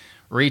need,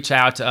 reach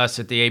out to us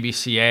at the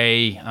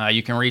ABCA.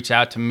 You can reach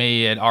out to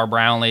me at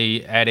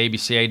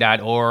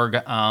rbrownlee@abca.org,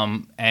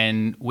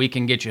 and we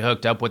can get you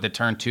hooked up with the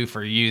Turn 2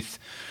 for Youth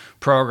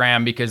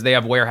program because they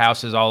have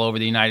warehouses all over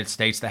the United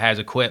States that has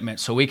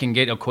equipment. So we can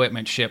get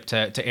equipment shipped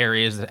to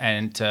areas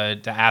and to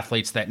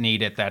athletes that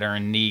need it, that are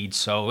in need.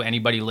 So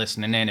anybody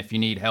listening in, if you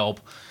need help,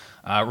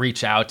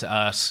 reach out to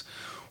us.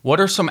 What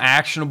are some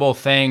actionable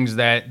things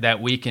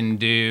that we can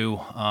do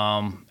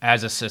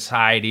as a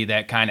society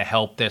that kind of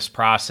help this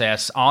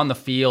process on the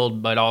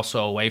field, but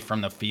also away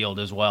from the field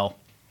as well?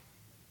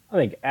 I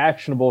think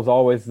actionable is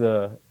always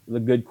the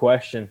good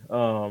question.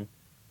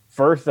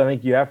 First, I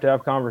think you have to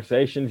have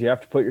conversations. You have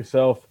to put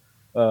yourself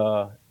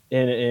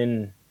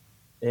in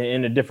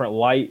a different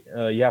light.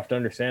 You have to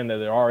understand that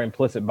there are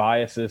implicit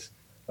biases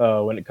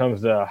when it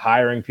comes to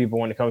hiring people,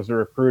 when it comes to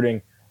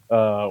recruiting,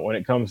 when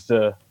it comes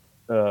to,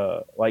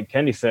 like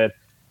Kenny said,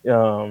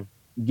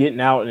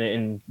 getting out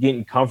and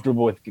getting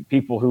comfortable with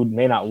people who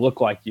may not look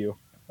like you.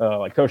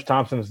 Like Coach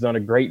Thompson has done a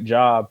great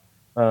job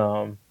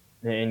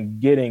in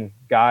getting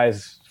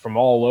guys from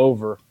all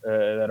over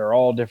that are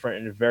all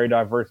different and very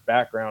diverse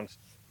backgrounds.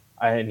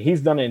 And he's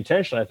done it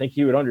intentionally. I think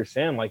he would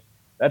understand, like,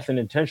 that's an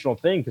intentional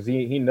thing because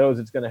he knows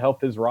it's going to help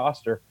his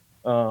roster.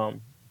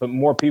 But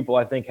more people,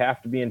 I think,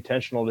 have to be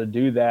intentional to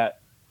do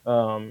that.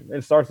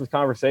 It starts with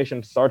conversation.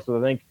 It starts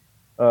with, I think,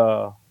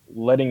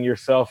 letting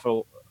yourself,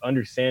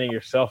 understanding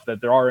yourself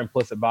that there are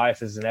implicit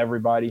biases in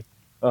everybody,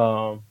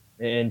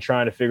 and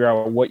trying to figure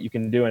out what you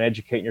can do and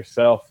educate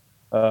yourself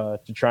to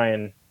try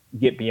and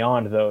get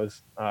beyond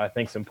those, I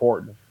think is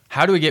important.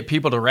 How do we get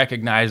people to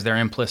recognize their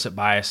implicit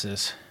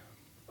biases?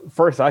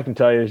 First I can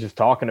tell you is just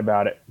talking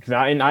about it. Because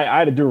I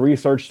had to do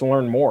research to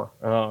learn more.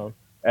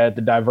 At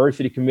the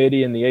diversity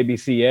committee in the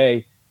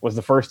ABCA was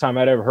the first time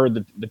I'd ever heard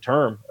the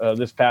term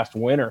this past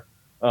winter.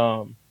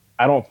 I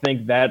don't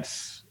think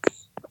that's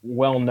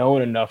well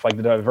known enough, like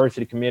the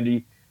diversity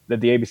committee that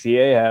the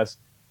ABCA has.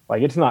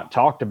 like it's not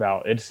talked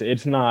about.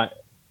 It's not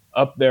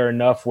up there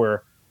enough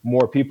where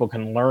more people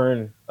can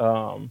learn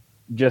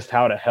just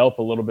how to help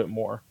a little bit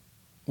more.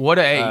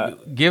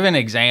 Give an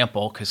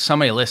example, because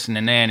somebody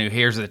listening in who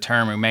hears the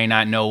term who may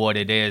not know what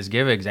it is.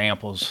 Give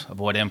examples of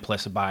what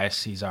implicit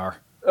biases are.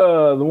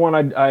 The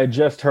one I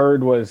just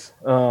heard was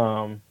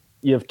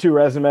you have two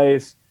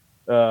resumes.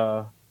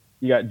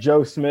 You got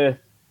Joe Smith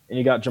and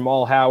you got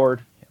Jamal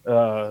Howard.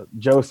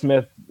 Joe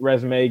Smith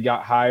resume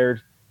got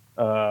hired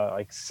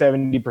like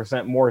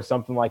 70% more,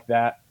 something like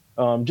that,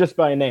 just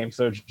by a name.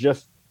 So it's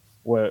just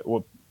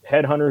what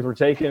headhunters were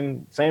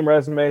taking, same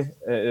resume.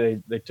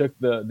 They took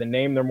the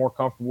name they're more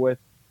comfortable with,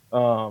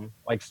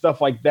 like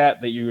stuff like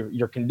that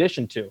you're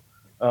conditioned to.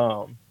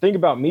 Think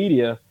about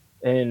media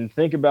and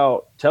think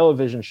about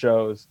television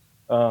shows.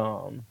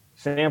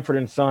 Sanford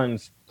and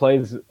Sons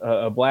plays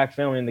a black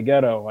family in the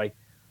ghetto, like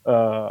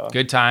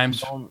Good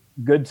Times.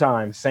 Good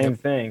Times, same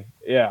thing.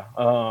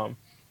 Yeah.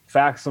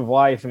 Facts of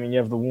Life. I mean, you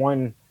have the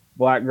one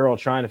black girl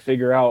trying to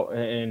figure out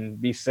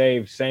and be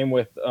saved. Same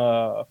with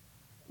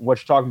what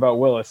you're talking about,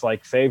 Willis,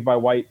 like Saved by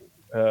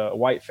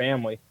White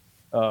Family.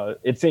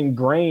 It's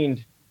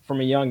ingrained from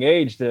a young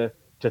age to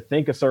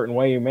think a certain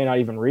way. You may not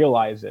even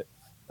realize it.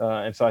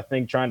 And so I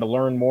think trying to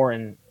learn more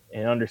and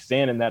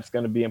understanding that's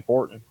going to be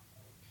important.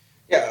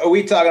 Yeah. Are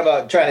we talking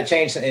about trying to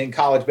change in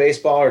college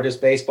baseball or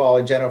just baseball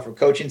in general from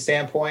coaching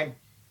standpoint?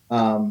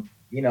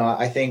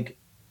 I think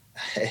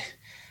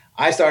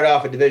I started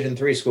off at Division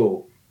III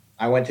school.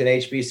 I went to an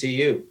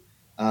HBCU.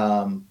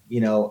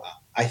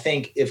 I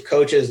think if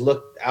coaches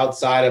look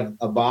outside of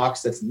a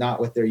box that's not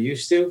what they're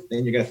used to,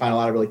 then you're going to find a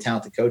lot of really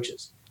talented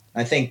coaches.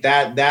 I think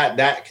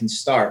that can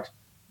start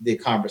the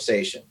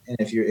conversation. And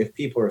if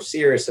people are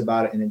serious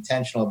about it and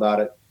intentional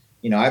about it,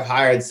 I've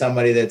hired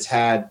somebody that's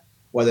had,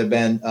 whether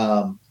been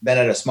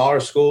at a smaller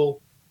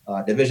school,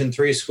 Division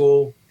III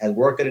school, has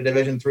worked at a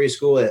Division III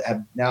school, that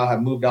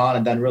have moved on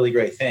and done really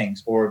great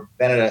things, or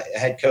been at a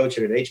head coach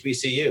at an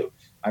HBCU.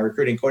 My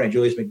recruiting coordinator,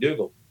 Julius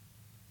McDougall.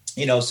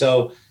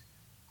 So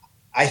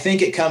I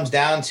think it comes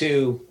down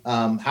to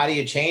how do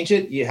you change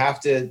it? You have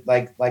to,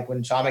 like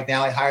when Sean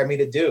McNally hired me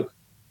to Duke.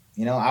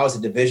 I was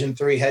a Division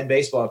III head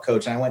baseball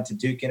coach, and I went to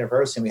Duke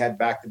University, and we had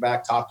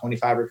back-to-back top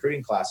 25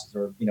 recruiting classes,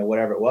 or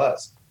whatever it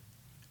was.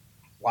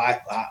 Well,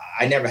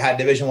 I never had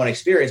Division I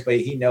experience, but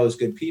he knows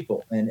good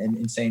people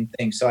and same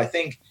thing. So I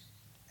think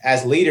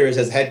as leaders,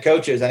 as head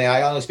coaches,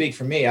 I only speak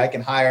for me, I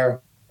can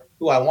hire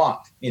who I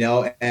want,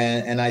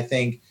 and I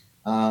think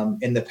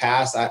in the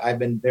past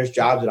there's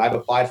jobs that I've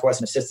applied for as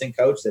an assistant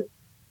coach that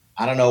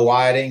I don't know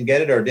why I didn't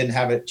get it or didn't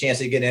have a chance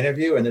to get an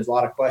interview. And there's a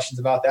lot of questions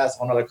about that. It's a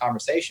whole other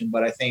conversation.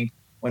 But I think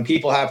when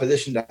people have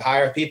position to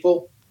hire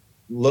people,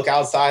 look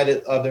outside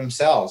of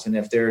themselves. And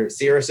if they're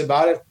serious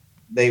about it,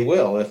 they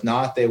will. If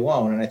not, they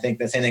won't. And I think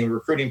the same thing with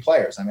recruiting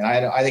players.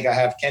 I think I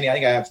have Kenny. I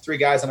think I have 3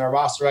 guys on our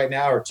roster right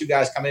now, or 2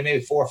 guys coming in,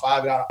 maybe 4 or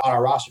 5 on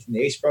our roster from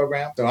the ACE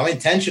program. So I'm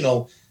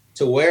intentional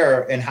to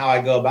where and how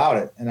I go about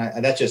it.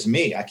 And that's just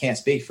me. I can't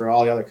speak for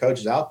all the other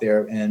coaches out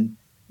there. And,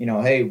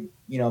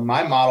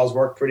 my models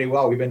work pretty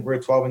well. We're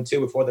 12-2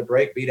 before the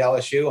break, beat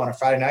LSU on a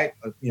Friday night,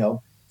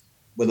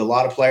 with a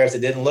lot of players that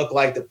didn't look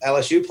like the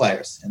LSU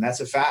players. And that's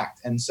a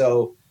fact. And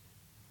so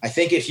I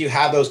think if you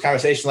have those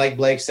conversations like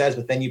Blake says,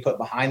 but then you put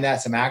behind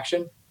that some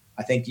action,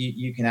 I think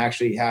you can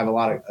actually have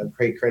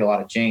create a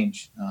lot of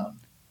change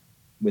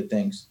with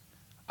things.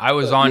 I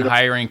was on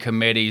hiring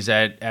committees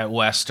at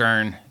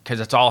Western because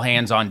it's all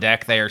hands on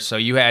deck there. So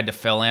you had to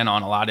fill in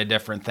on a lot of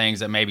different things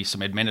that maybe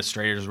some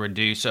administrators would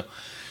do. So,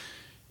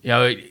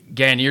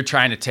 again, you're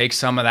trying to take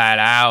some of that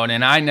out.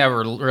 And I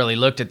never really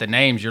looked at the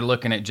names. You're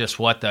looking at just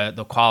what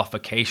the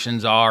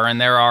qualifications are.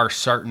 And there are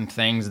certain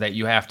things that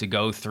you have to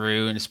go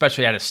through. And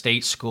especially at a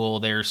state school,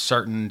 there's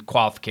certain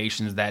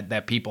qualifications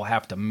that people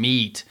have to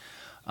meet.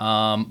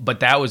 But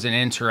that was an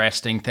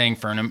interesting thing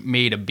for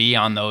me to be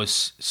on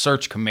those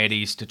search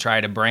committees to try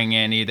to bring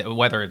in either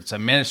whether it's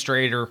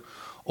administrator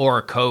or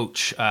a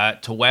coach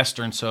to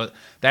Western. So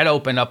that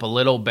opened up a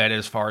little bit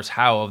as far as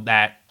how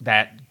that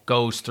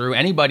goes through.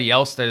 Anybody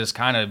else that is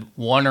kind of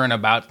wondering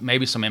about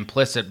maybe some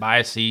implicit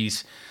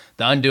biases,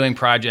 The Undoing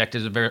Project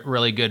is a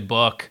really good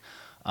book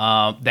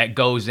that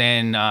goes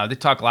in. They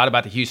talk a lot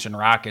about the Houston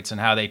Rockets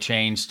and how they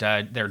changed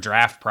their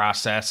draft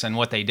process. And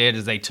what they did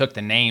is they took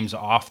the names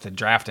off the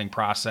drafting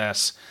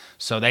process.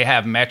 So they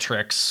have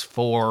metrics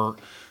for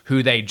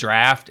who they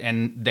draft,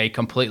 and they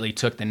completely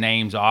took the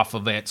names off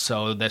of it.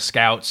 So the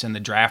scouts in the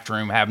draft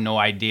room have no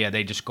idea.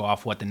 They just go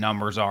off what the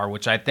numbers are,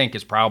 which I think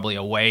is probably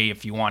a way,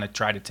 if you want to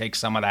try to take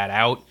some of that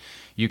out,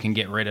 you can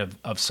get rid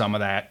of some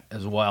of that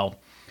as well.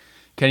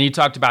 Ken, you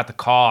talked about the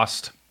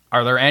cost.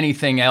 Are there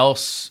anything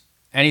else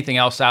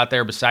out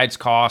there besides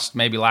cost,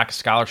 maybe lack of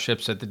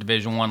scholarships at the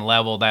Division I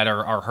level that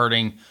are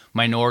hurting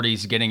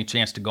minorities getting a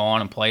chance to go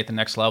on and play at the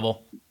next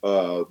level?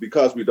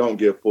 Because we don't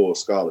give full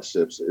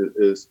scholarships,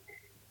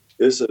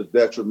 it's a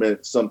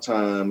detriment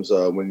sometimes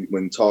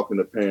when talking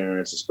to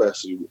parents,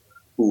 especially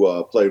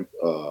who play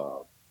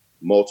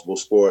multiple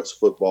sports,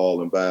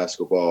 football and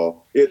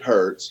basketball. It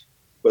hurts,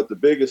 but the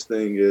biggest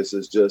thing is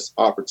just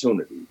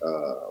opportunity.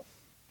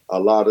 a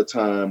lot of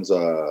times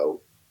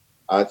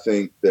I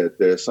think that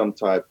there's some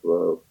type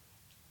of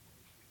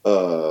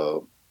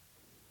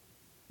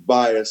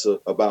bias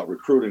about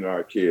recruiting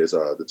our kids.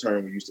 The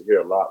term we used to hear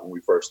a lot when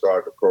we first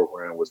started the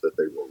program was that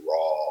they were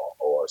raw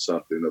or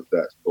something of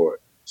that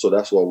sort. So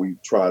that's why we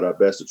tried our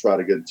best to try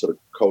to get into the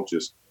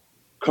coaches'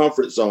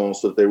 comfort zone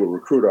so that they would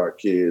recruit our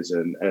kids.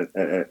 And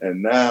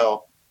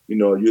now,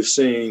 you're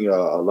seeing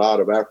a lot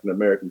of African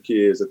American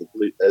kids at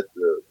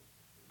the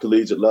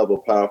collegiate level,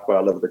 Power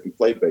 5 level, that can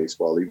play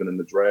baseball, even in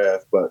the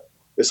draft. But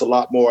it's a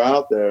lot more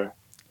out there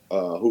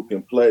who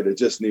can play. They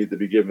just need to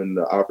be given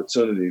the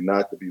opportunity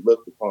not to be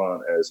looked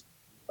upon as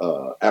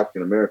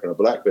African American or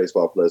Black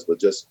baseball players, but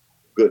just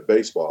good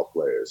baseball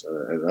players.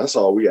 And that's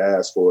all we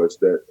ask for, is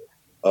that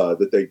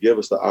they give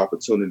us the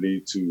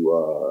opportunity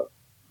to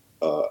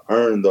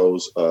earn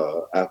those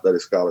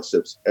athletic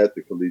scholarships at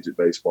the collegiate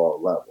baseball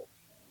level.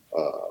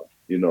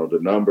 The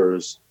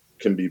numbers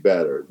can be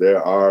better.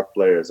 There are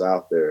players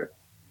out there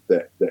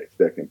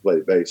that can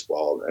play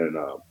baseball. And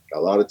a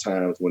lot of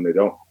times when they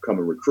don't come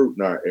and recruit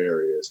in our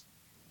areas,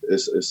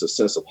 it's a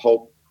sense of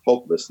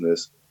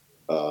hopelessness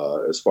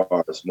as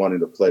far as wanting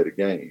to play the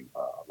game.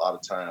 A lot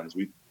of times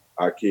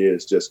our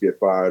kids just get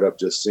fired up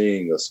just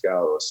seeing a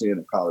scout or seeing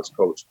a college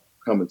coach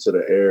come into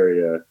the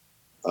area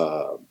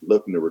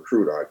looking to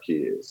recruit our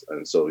kids.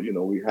 And so,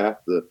 we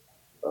have to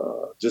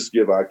just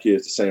give our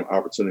kids the same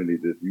opportunity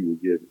that you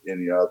would give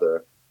any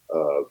other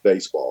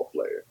baseball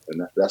player.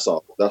 And that's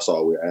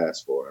all we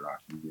ask for in our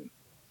community.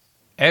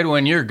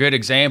 Edwin, you're a good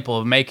example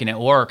of making it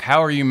work.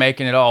 How are you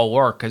making it all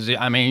work? Because,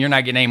 you're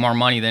not getting any more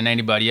money than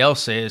anybody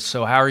else is.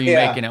 So how are you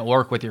making it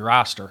work with your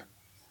roster?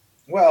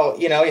 Well,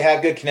 you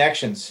have good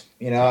connections.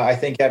 I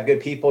think you have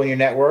good people in your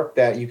network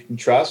that you can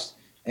trust.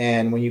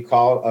 And when you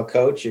call a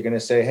coach, you're going to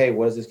say, hey,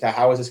 what is this guy?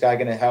 How is this guy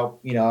going to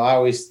help?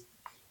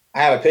 I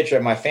have a picture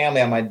of my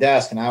family on my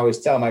desk, and I always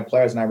tell my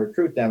players when I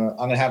recruit them, I'm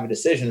going to have a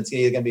decision. It's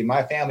either going to be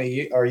my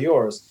family or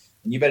yours.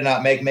 And you better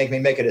not make me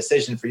make a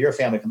decision for your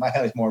family, because my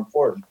family is more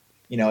important,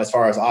 as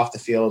far as off the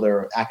field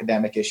or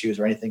academic issues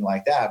or anything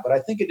like that. But I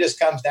think it just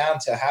comes down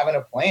to having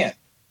a plan.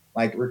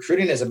 Like,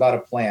 recruiting is about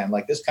a plan.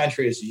 Like, this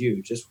country is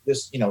huge.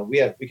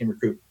 We can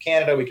recruit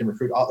Canada. We can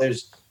recruit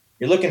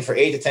you're looking for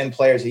 8 to 10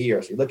 players a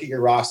year. So you look at your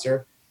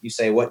roster, you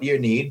say, what do you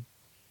need?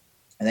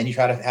 And then you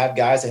try to have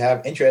guys that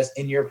have interest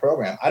in your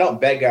program. I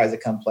don't beg guys to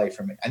come play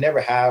for me. I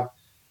never have.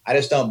 I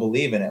just don't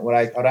believe in it. What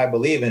I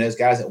believe in is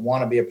guys that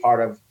want to be a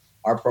part of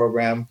our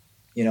program,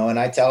 and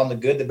I tell them the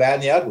good, the bad,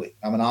 and the ugly.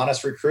 I'm an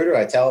honest recruiter.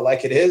 I tell it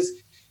like it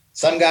is.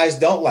 Some guys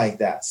don't like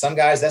that. Some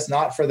guys, that's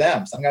not for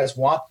them. Some guys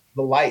want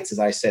the lights, as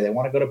I say. They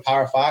want to go to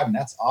Power 5, and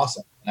that's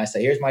awesome. And I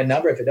say, here's my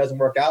number. If it doesn't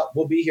work out,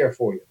 we'll be here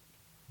for you.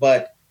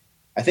 But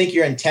I think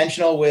you're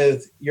intentional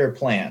with your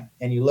plan,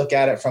 and you look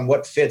at it from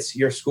what fits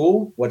your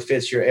school, what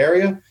fits your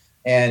area.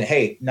 And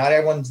hey, not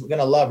everyone's going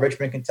to love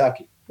Richmond,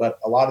 Kentucky, but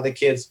a lot of the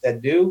kids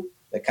that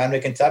come to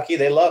Kentucky,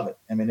 they love it.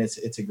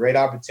 It's a great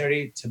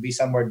opportunity to be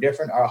somewhere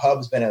different. Our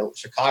hub's been at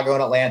Chicago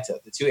and Atlanta,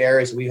 the two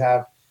areas we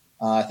have,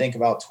 I think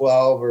about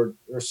 12 or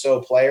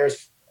so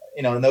players,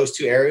 in those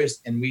two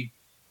areas. And we're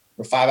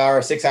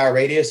 5-hour, 6-hour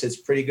radius. It's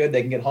pretty good. They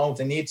can get home if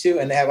they need to,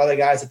 and they have other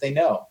guys that they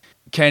know.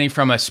 Kenny,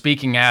 from a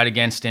speaking out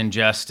against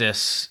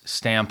injustice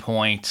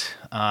standpoint,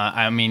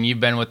 you've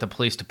been with the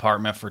police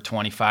department for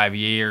 25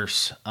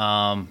 years.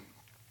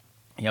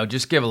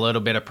 Just give a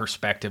little bit of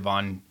perspective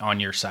on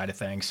your side of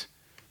things.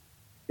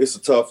 It's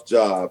a tough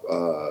job.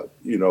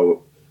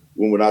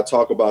 When I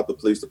talk about the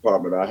police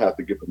department, I have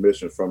to get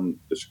permission from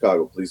the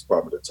Chicago Police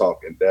Department to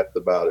talk in depth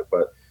about it.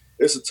 But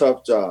it's a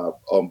tough job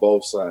on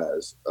both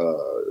sides.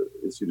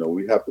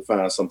 We have to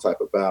find some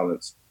type of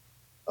balance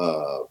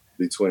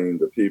between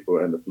the people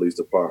and the police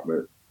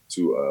department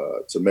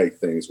to make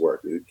things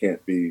work. It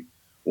can't be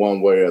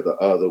one way or the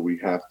other. We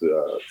have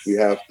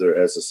to,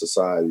 as a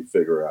society,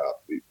 figure out.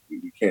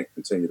 We can't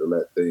continue to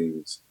let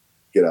things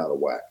get out of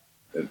whack.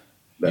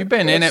 You've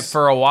been in it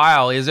for a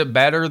while. Is it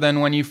better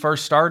than when you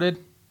first started?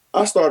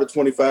 I started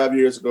 25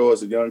 years ago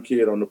as a young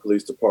kid on the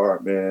police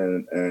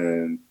department,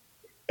 and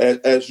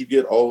as you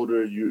get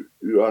older,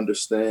 you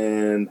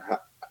understand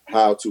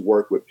how to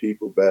work with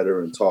people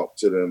better and talk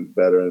to them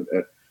better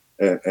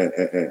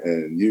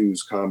and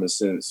use common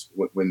sense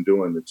when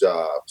doing the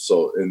job.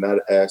 So in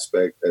that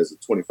aspect, as a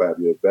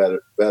 25-year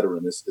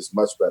veteran, it's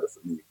much better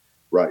for me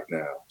right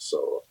now.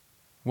 So,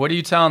 what are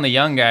you telling the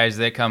young guys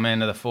that come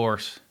into the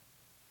force?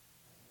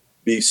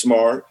 Be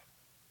smart,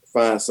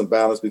 find some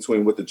balance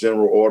between what the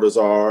general orders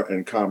are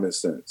and common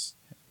sense.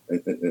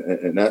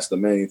 And that's the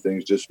main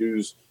thing. Just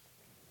use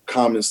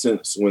common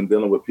sense when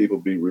dealing with people.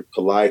 Be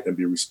polite and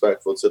be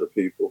respectful to the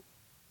people.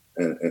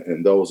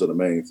 And those are the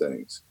main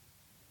things.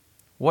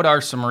 What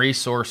are some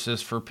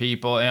resources for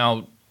people?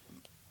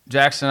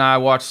 Jackson and I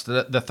watched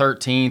the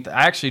 13th.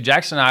 Actually,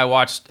 Jackson and I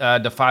watched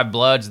The Five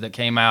Bloods that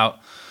came out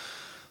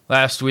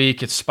last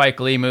week. It's a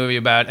Spike Lee movie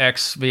about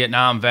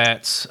ex-Vietnam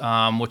vets,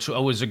 which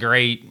was a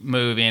great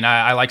movie. And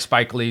I like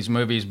Spike Lee's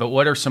movies. But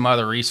what are some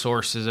other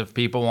resources if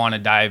people want to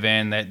dive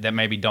in that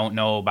maybe don't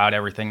know about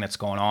everything that's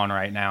going on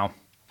right now?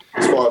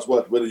 As far as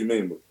what do you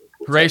mean?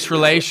 Race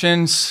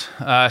relations,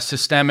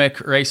 systemic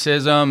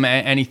racism,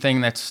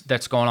 anything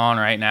that's going on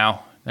right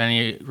now.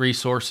 Any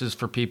resources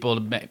for people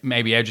to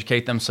maybe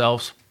educate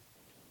themselves?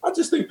 I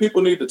just think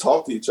people need to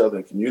talk to each other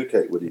and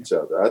communicate with each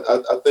other.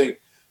 I think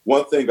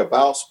one thing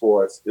about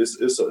sports is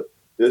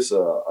it's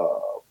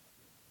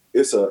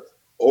a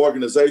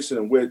organization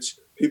in which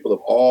people of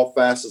all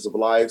facets of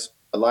life,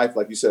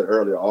 like you said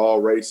earlier, all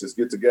races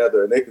get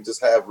together and they can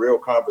just have real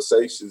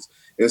conversations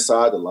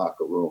inside the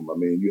locker room. I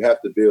mean, you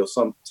have to build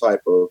some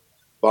type of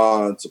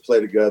bond to play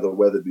together,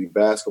 whether it be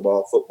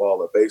basketball,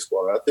 football, or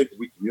baseball. And I think if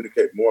we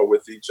communicate more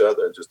with each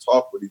other and just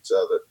talk with each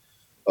other,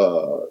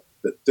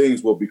 that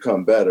things will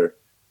become better,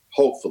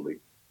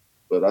 hopefully.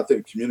 But I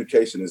think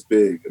communication is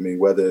big. I mean,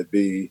 whether it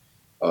be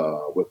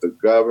with the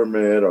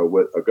government or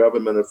with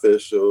government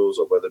officials,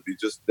 or whether it be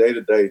just day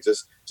to day,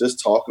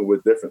 just talking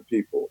with different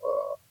people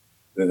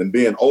and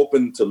being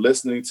open to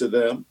listening to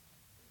them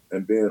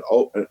and being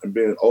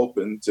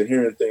open to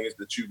hearing things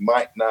that you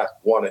might not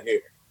want to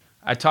hear.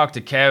 I talked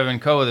to Kevin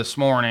Coe this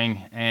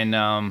morning, and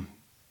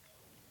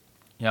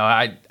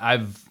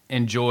I've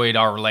enjoyed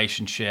our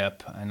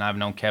relationship, and I've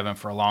known Kevin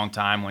for a long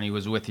time when he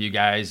was with you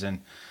guys,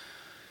 and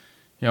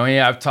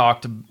I've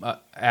talked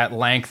at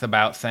length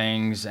about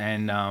things,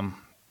 and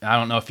I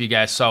don't know if you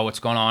guys saw what's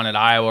going on at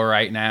Iowa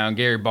right now.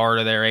 Gary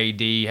Barta, their AD,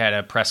 had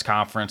a press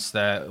conference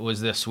that was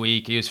this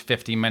week. He was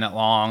 50-minute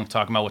long,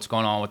 talking about what's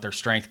going on with their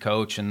strength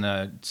coach and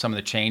some of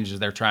the changes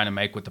they're trying to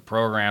make with the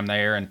program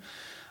there. And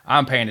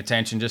I'm paying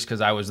attention just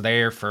because I was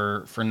there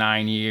for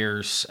 9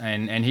 years,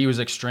 and he was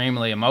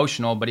extremely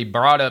emotional. But he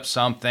brought up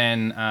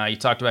something. He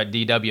talked about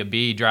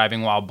DWB,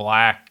 driving while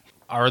black.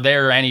 Are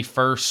there any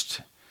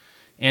first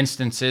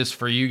instances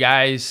for you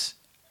guys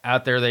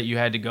out there that you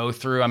had to go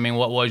through? I mean,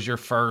 what was your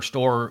first,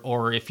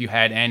 or if you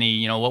had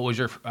any, what was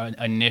your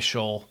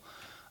initial?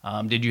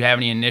 Did you have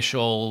any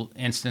initial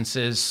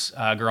instances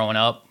growing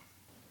up?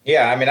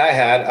 Yeah, I mean,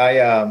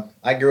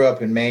 I grew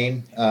up in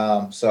Maine,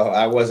 so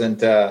I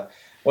wasn't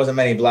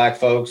many black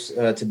folks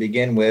to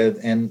begin with,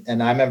 and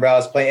I remember I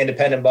was playing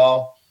independent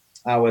ball.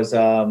 I was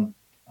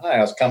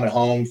coming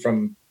home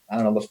from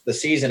the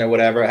season or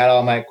whatever. I had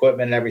all my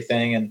equipment and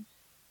everything, and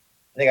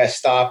I think I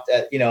stopped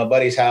at a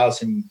buddy's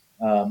house and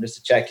just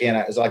to check in.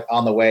 I was like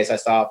on the way, so I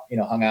stopped,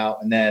 hung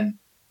out, and then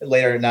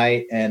later at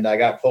night, and I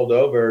got pulled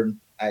over.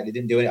 I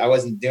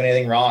wasn't doing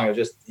anything wrong. It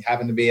just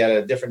happened to be at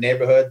a different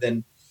neighborhood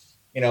than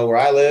where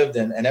I lived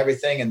and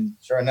everything. And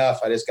sure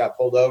enough, I just got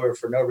pulled over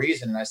for no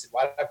reason. And I said,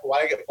 why did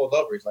I get pulled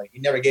over? He's like, he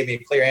never gave me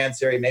a clear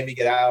answer. He made me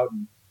get out,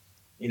 and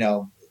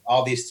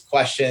all these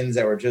questions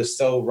that were just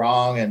so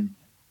wrong. And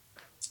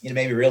it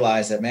made me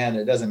realize that, man,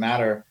 it doesn't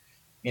matter.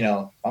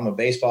 If I'm a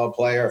baseball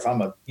player, if I'm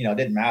it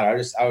didn't matter.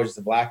 I was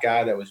the black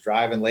guy that was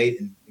driving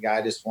late, and the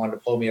guy just wanted to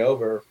pull me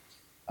over.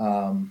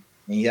 And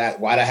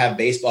why'd I have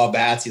baseball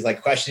bats? He's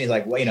like questioning,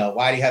 like, well,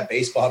 why do you have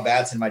baseball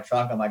bats in my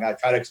trunk? I'm like, I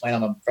try to explain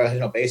I'm a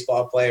professional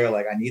baseball player.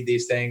 Like, I need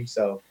these things.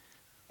 So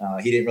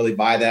he didn't really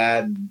buy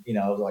that. And, it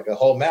was like a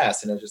whole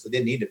mess, and it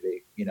didn't need to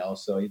be,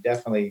 so you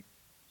definitely,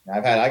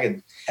 I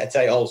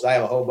tell you, I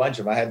have a whole bunch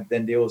of them. I had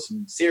been deal with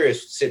some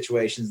serious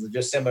situations that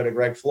just similar to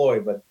Greg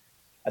Floyd, but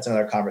that's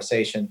another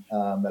conversation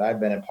that I've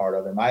been a part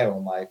of in my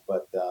own life.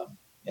 But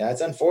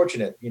it's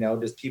unfortunate,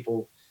 just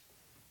people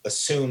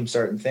assume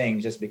certain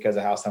things just because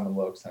of how someone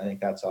looks. And I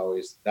think that's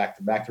always back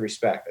to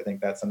respect. I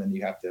think that's something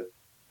you have to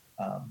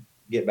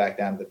get back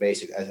down to the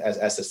basics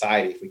as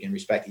society. If we can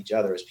respect each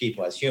other as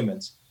people, as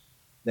humans,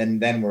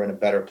 then we're in a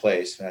better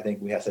place. And I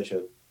think we have such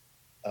a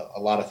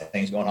lot of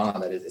things going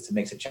on that it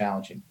makes it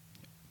challenging.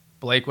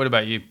 Blake, what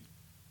about you?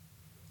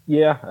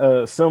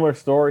 Yeah, similar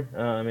story.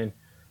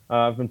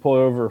 I've been pulled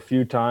over a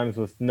few times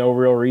with no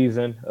real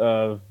reason.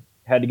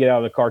 Had to get out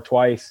of the car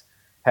twice.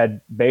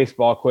 Had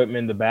baseball equipment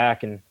in the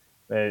back, and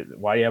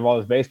why do you have all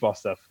this baseball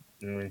stuff?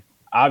 I mean,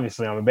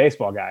 obviously, I'm a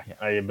baseball guy,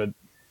 but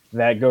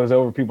that goes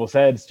over people's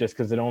heads just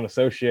because they don't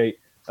associate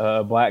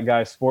a black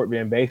guy's sport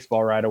being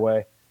baseball right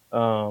away.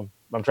 I'm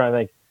trying to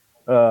think.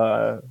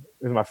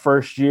 It was my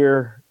first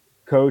year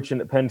coaching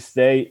at Penn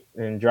State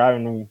and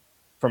driving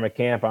from a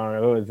camp. I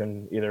don't know, it was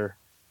in either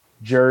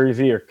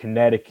Jersey or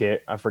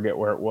Connecticut. I forget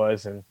where it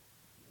was, and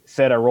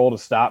said I rolled a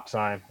stop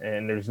sign,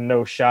 and there's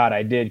no shot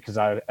I did because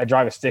I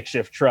drive a stick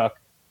shift truck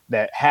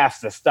that has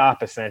to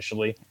stop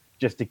essentially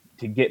just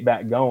to get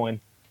back going.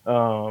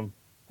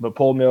 But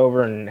pulled me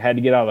over and had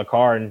to get out of the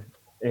car, and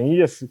you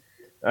just,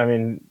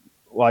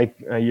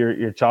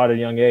 you're taught at a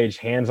young age,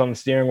 hands on the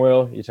steering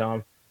wheel. You tell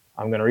them,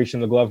 I'm going to reach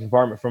in the glove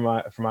compartment for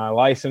my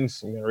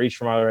license. I'm going to reach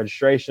for my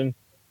registration.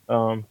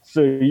 So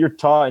you're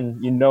taught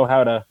and you know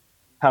how to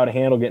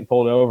handle getting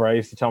pulled over. I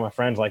used to tell my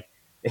friends, like,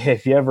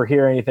 if you ever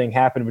hear anything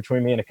happen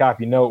between me and a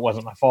cop, it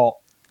wasn't my fault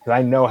because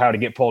I know how to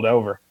get pulled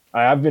over.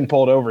 I've been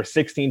pulled over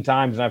 16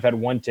 times and I've had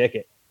one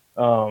ticket.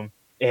 And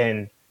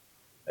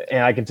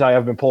I can tell you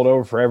I've been pulled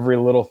over for every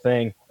little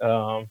thing.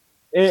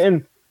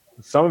 And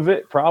some of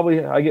it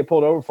probably I get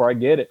pulled over for, I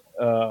get it.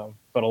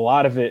 But a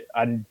lot of it,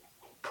 I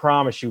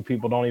promise you,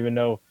 people don't even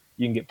know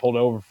you can get pulled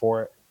over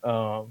for it.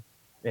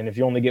 And if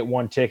you only get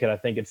one ticket, I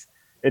think it's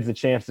it's a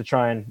chance to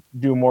try and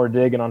do more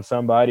digging on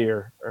somebody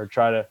or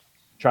try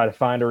to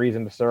find a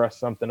reason to stir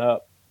something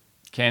up.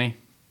 Kenny?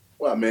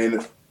 Well, I mean,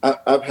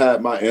 I've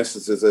had my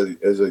instances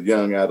as a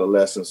young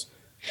adolescent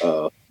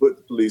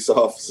with police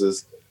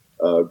officers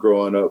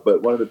growing up.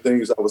 But one of the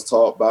things I was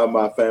taught by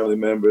my family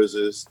members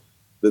is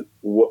that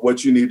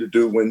what you need to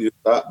do when you're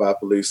stopped by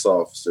police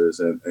officers,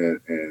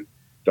 and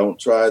don't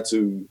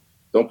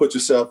put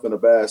yourself in a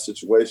bad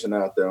situation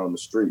out there on the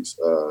streets.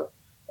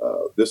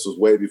 This was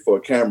way before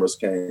cameras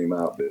came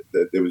out.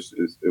 That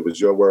it was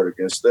your word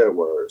against their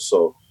word.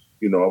 So,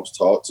 I was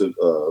taught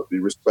to be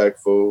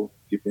respectful,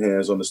 keep your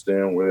hands on the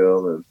steering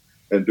wheel,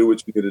 and do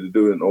what you needed to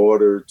do in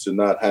order to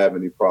not have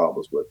any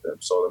problems with them.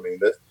 So,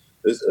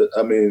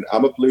 I mean,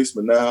 I'm a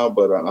policeman now,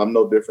 but I'm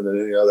no different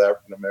than any other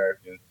African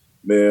American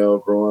male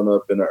growing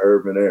up in an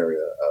urban area.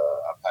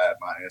 I've had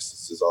my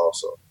instances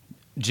also.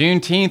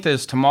 Juneteenth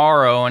is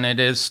tomorrow, and it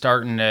is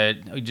starting to,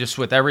 just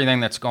with everything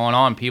that's going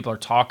on, people are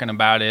talking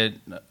about it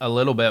a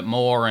little bit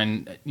more.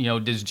 And,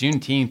 does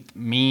Juneteenth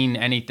mean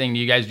anything to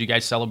you guys? Do you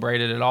guys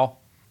celebrate it at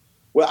all?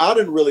 Well, I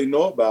didn't really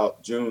know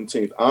about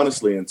Juneteenth,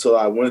 honestly, until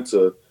I went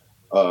to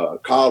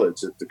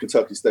college at the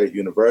Kentucky State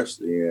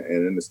University.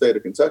 And in the state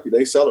of Kentucky,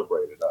 they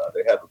celebrated.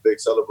 They have a big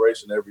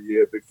celebration every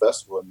year, a big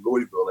festival in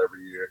Louisville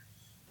every year.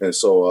 And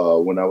so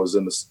when I was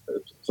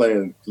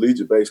playing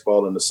collegiate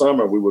baseball in the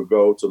summer, we would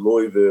go to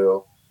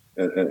Louisville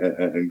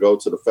and go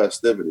to the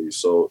festivities.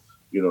 So,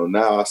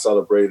 now I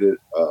celebrated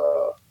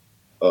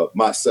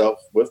myself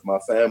with my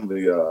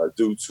family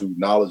due to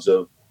knowledge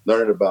of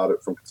learning about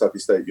it from Kentucky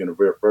State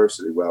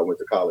University, where I went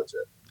to college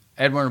at.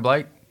 Edwin or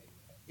Blake?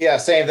 Yeah,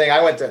 same thing. I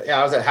was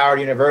at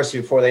Howard University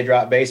before they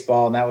dropped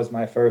baseball, and that was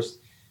my first,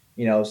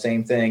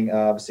 same thing,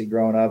 obviously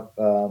growing up.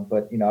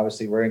 But,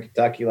 obviously we're in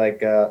Kentucky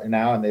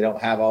now, and they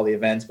don't have all the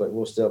events, but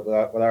we'll still,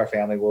 with our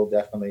family, we'll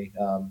definitely,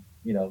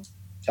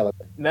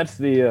 celebrate. And that's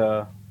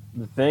the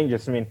thing.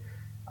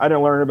 I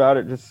didn't learn about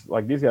it, just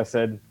like these guys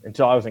said,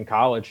 until I was in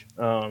college.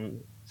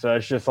 So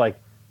it's just like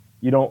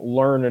you don't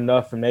learn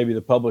enough in maybe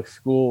the public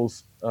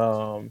schools,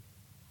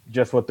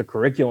 just what the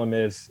curriculum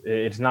is.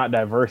 It's not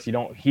diverse. You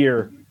don't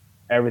hear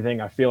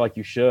everything I feel like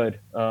you should.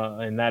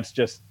 And that's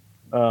just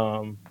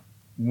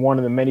one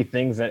of the many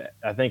things that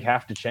I think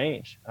have to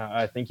change.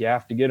 I think you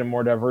have to get a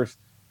more diverse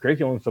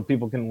curriculum so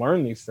people can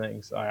learn these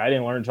things. I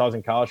didn't learn until I was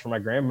in college from my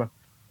grandma.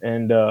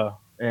 And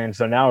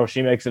so now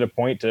she makes it a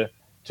point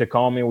to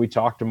call me and we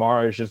talk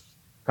tomorrow. It's just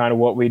kind of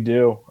what we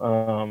do.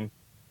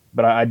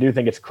 But I do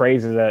think it's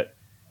crazy that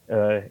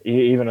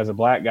even as a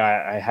black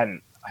guy, I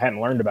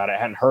hadn't learned about it. I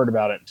hadn't heard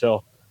about it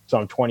until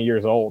I'm 20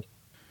 years old.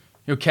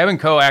 Kevin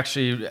Coe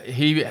actually,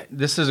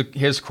 this is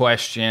his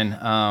question.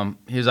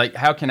 He's like,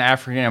 how can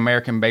African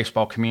American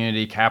baseball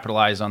community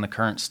capitalize on the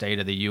current state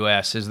of the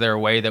U.S.? Is there a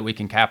way that we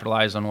can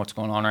capitalize on what's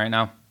going on right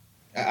now?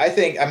 I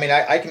think,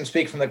 I can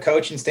speak from the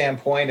coaching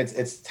standpoint.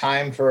 It's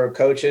time for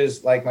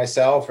coaches like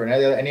myself or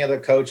any other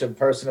coach, a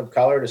person of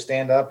color, to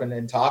stand up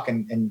and talk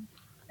and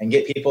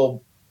get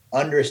people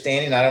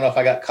understanding. I don't know if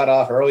I got cut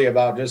off earlier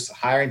about just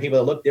hiring people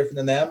that look different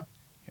than them.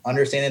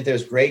 Understand that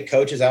there's great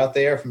coaches out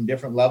there from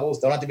different levels.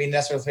 Don't have to be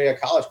necessarily a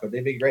college coach.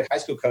 There'd be great high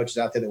school coaches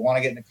out there that want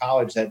to get into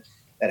college that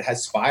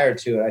aspire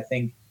to it. I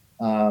think,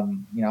 I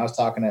was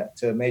talking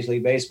to Major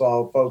League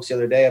Baseball folks the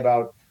other day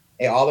about,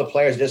 hey, all the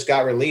players just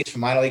got released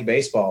from minor league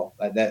baseball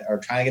that are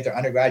trying to get their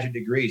undergraduate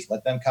degrees.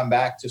 Let them come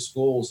back to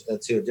schools,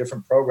 to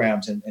different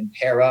programs and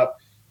pair up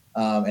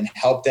and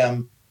help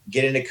them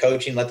get into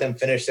coaching. Let them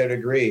finish their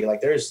degree.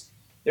 Like there's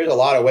a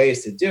lot of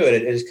ways to do it.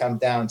 It just comes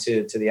down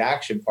to the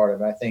action part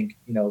of it. I think,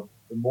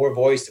 the more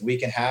voice that we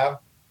can have,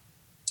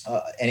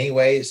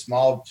 anyway,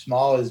 small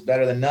is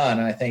better than none.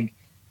 And I think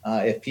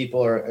if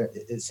people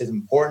it's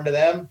important to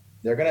them,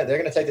 they're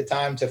gonna take the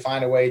time to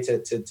find a way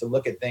to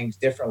look at things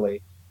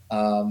differently,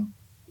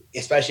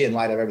 especially in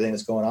light of everything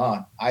that's going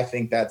on. I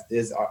think that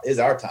is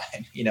our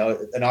time,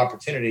 an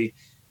opportunity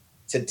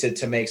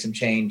to make some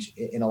change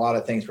in a lot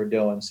of things we're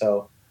doing.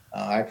 So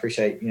I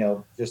appreciate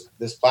just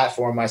this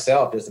platform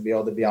myself, just to be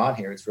able to be on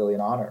here. It's really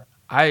an honor.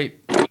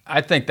 I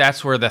think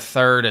that's where the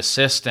third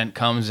assistant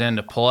comes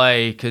into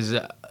play, because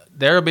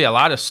there'll be a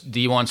lot of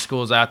D1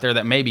 schools out there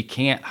that maybe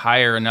can't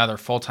hire another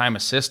full-time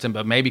assistant,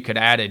 but maybe could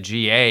add a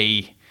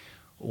GA,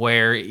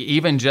 where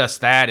even just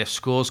that, if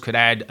schools could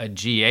add a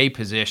GA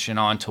position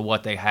onto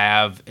what they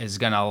have, is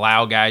going to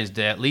allow guys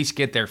to at least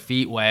get their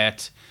feet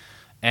wet.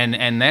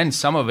 And then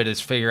some of it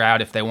is figure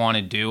out if they want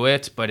to do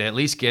it, but at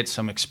least get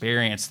some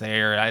experience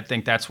there. I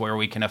think that's where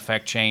we can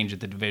affect change at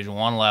the Division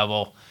I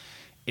level,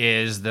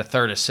 is the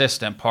third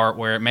assistant part,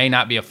 where it may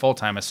not be a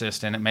full-time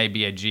assistant, it may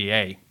be a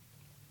GA.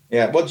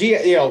 Yeah, well,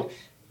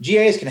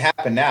 GAs can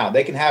happen now.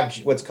 They can have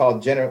what's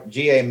called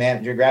GA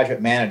manager,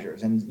 graduate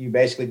managers, and you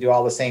basically do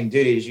all the same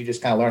duties. You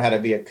just kind of learn how to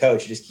be a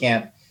coach. You just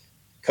can't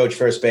coach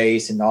first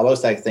base and all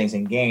those types of things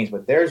in games,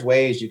 but there's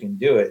ways you can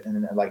do it.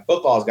 And like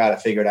football's got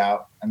it figured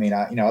out.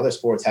 Other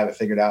sports have it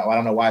figured out. I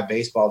don't know why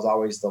baseball is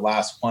always the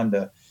last one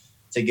to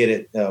get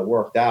it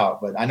worked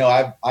out, but I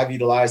know I've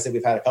utilized it.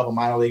 We've had a couple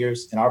minor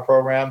leaguers in our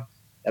program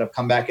that have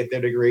come back at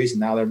their degrees, and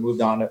now they're moved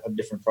on to a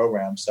different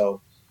program.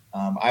 So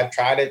I've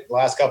tried it the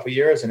last couple of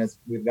years, and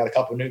we've got a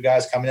couple of new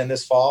guys coming in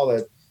this fall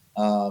that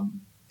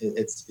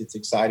it's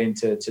exciting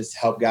to just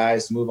help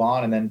guys move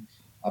on. And then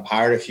I've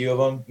hired a few of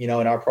them, in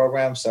our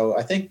program. So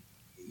I think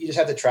you just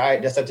have to try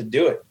it, just have to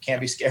do it. Can't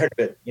be scared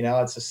of it.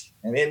 It's just,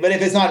 but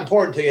if it's not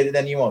important to you,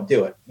 then you won't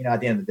do it, at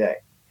the end of the day.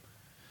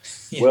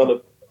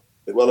 Well,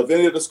 if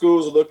any of the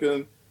schools are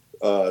looking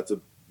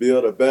to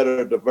build a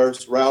better,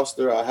 diverse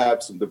roster, I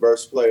have some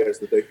diverse players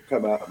that they can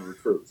come out and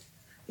recruit.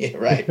 Yeah,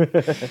 right.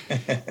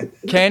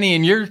 Kenny,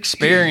 in your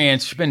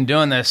experience, you've been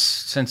doing this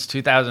since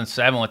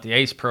 2007 with the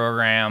ACE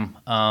program.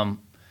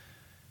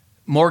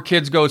 More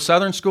kids go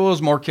Southern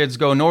schools, more kids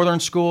go Northern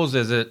schools.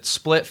 Is it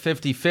split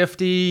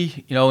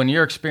 50-50? In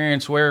your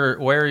experience, where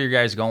are you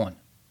guys going?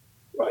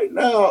 Right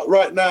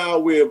now,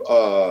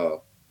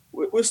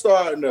 we're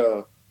starting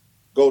to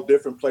go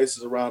different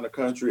places around the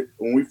country.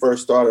 When we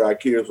first started, our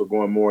kids were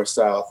going more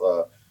south.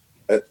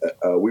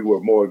 We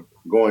were more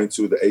going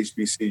to the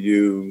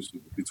HBCUs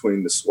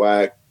between the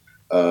SWAC,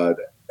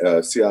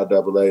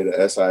 CIAA, the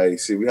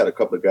SIAC. We had a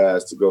couple of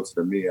guys to go to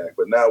the MEAC,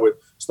 but now we're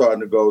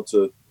starting to go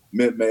to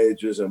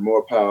mid-majors and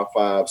more Power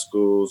 5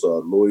 schools.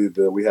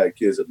 Louisville, we had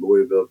kids at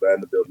Louisville,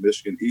 Vanderbilt,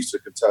 Michigan,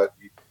 Eastern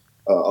Kentucky.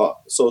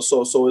 So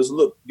it's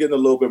getting a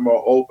little bit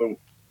more open.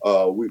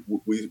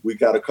 We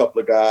got a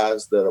couple of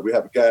guys that we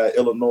have a guy at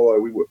Illinois.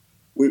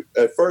 We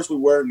at first we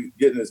weren't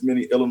getting as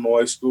many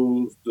Illinois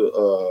schools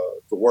to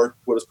work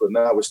with us, but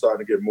now we're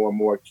starting to get more and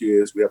more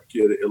kids. We have a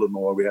kid at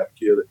Illinois. We have a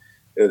kid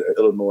at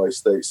Illinois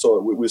State. So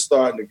we're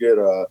starting to get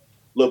a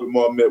little bit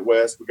more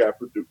Midwest. We got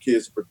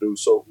kids to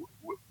produce. So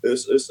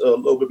it's a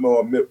little bit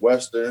more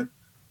Midwestern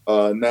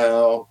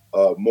now,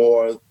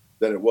 more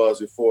than it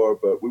was before.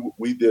 But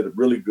we did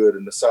really good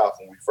in the South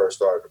when we first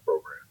started the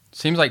program.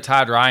 Seems like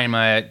Todd Ryan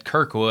at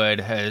Kirkwood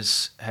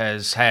has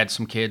had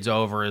some kids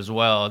over as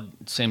well.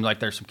 It seems like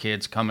there's some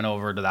kids coming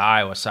over to the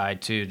Iowa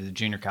side too, to the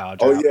junior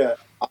college. Oh yeah,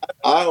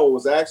 Iowa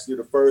was actually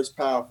the first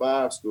Power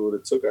 5 school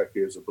that took our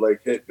kids, with Blake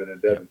Hickman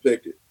and Devin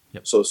Pickett.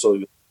 Yep.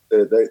 So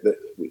they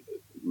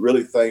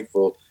really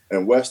thankful.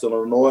 And Western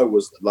Illinois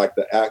was like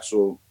the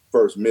actual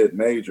first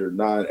mid-major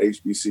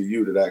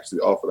non-HBCU that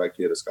actually offered our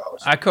kid a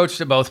scholarship. I coached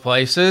at both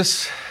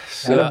places.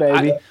 So,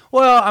 baby.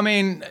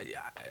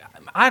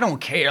 I don't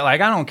care. I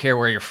don't care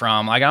where you're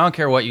from. I don't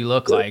care what you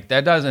look like.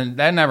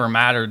 That never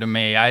mattered to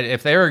me.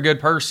 If they were a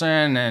good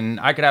person and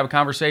I could have a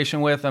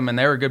conversation with them and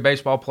they were a good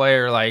baseball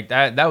player,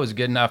 that was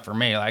good enough for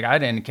me. I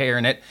didn't care.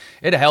 And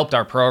it helped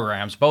our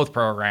programs, both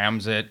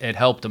programs. It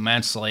helped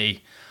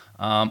immensely.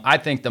 I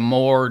think the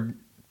more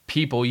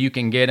people you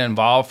can get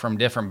involved from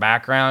different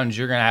backgrounds,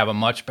 you're going to have a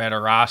much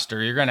better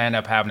roster. You're going to end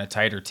up having a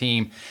tighter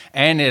team,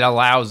 and it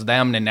allows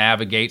them to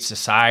navigate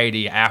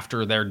society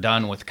after they're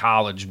done with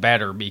college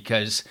better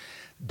because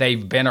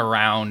they've been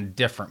around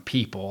different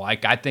people. I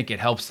think it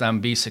helps them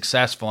be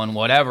successful in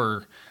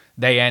whatever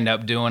they end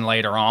up doing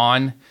later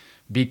on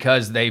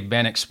because they've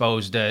been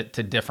exposed to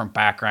different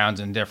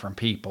backgrounds and different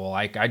people.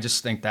 I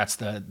just think that's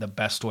the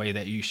best way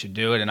that you should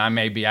do it. And I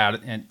may be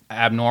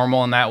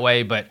abnormal in that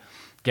way, but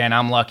again,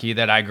 I'm lucky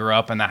that I grew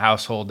up in the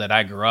household that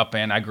I grew up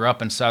in. I grew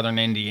up in Southern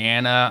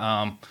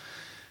Indiana.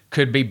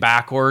 Could be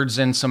backwards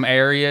in some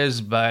areas,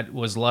 but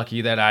was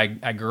lucky that I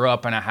grew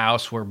up in a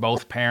house where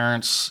both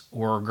parents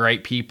were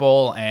great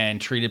people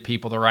and treated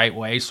people the right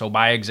way. So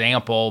by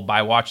example,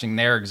 by watching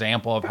their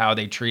example of how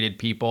they treated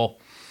people,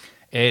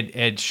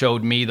 it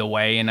showed me the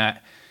way. And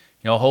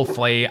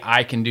hopefully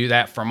I can do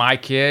that for my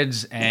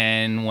kids.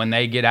 And when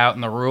they get out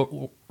in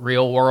the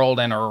real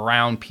world and are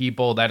around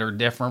people that are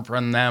different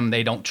from them,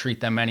 they don't treat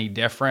them any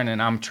different.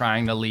 And I'm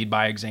trying to lead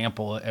by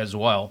example as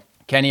well.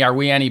 Kenny, are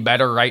we any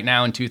better right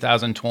now in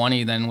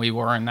 2020 than we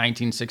were in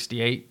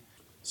 1968?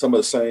 Some of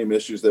the same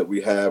issues that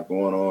we have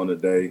going on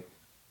today.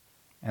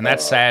 And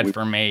that's sad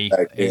for me.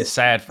 It's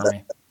sad for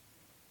me.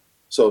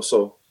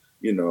 So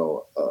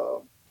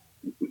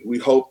we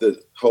hope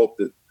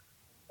that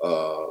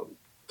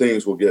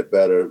things will get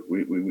better.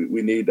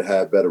 We need to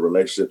have better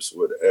relationships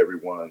with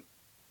everyone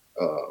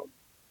to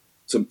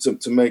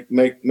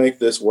make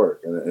this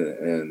work.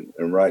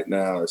 And right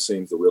now it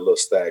seems that we're a little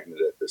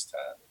stagnant at this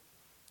time.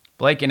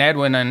 Blake and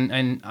Edwin,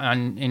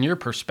 and in your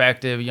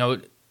perspective,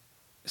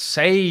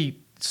 say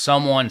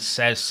someone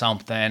says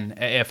something.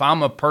 If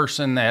I'm a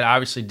person that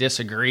obviously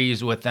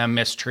disagrees with them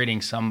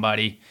mistreating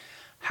somebody,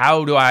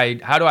 how do I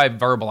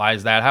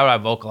verbalize that? How do I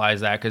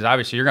vocalize that? Because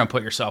obviously you're going to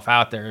put yourself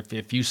out there.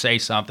 If you say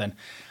something,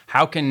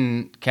 how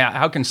can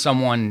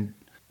someone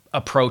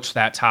approach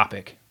that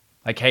topic?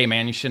 Like, hey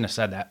man, you shouldn't have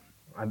said that.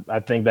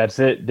 I think that's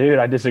it, dude.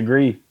 I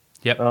disagree.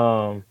 Yep.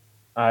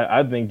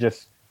 I think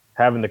just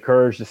having the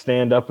courage to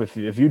stand up. If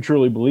you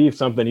truly believe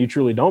something, you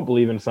truly don't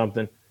believe in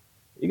something,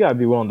 you got to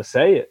be willing to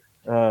say it.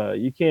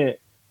 You can't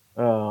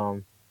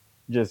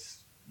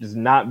just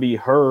not be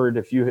heard.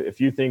 If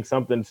you think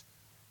something's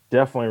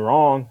definitely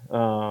wrong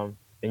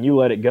and you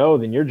let it go,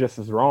 then you're just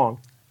as wrong.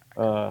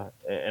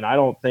 And I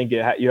don't think you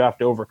have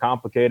to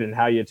overcomplicate it in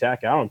how you attack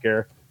it. I don't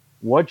care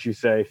what you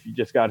say. If you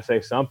just got to say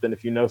something,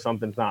 if you know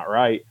something's not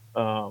right,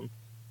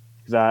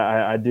 because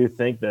I do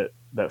think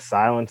that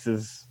silence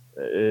is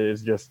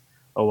just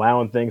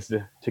allowing things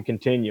to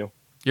continue.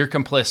 You're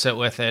complicit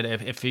with it.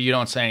 If you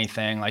don't say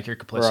anything, like you're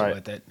complicit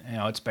with it.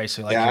 It's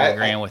basically like you're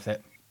agreeing with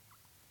it.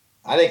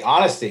 I think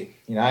honesty.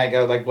 I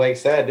go like Blake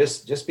said,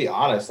 just be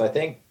honest. I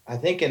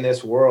think in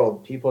this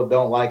world, people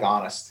don't like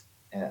honest.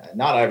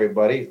 Not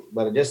everybody,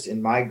 but just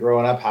in my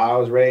growing up, how I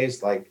was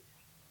raised, like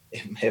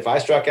if I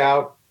struck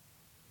out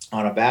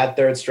on a bad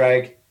third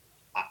strike,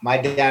 my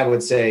dad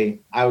would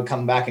say, I would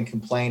come back and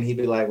complain. He'd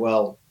be like,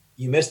 well,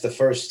 you missed the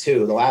first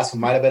two. The last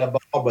one might have been a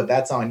ball, but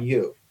that's on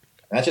you.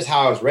 And that's just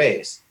how I was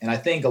raised. And I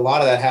think a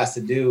lot of that has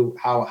to do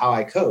how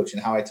I coach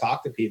and how I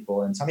talk to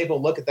people. And some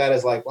people look at that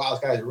as like, wow, this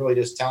guy's really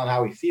just telling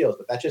how he feels,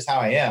 but that's just how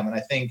I am. And I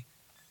think,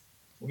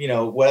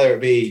 whether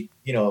it be,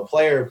 a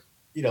player,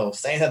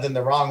 saying something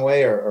the wrong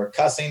way or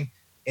cussing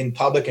in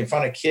public in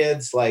front of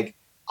kids, like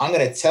I'm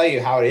going to tell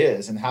you how it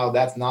is and how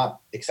that's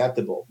not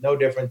acceptable. No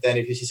different than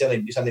if you see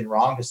something, do something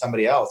wrong to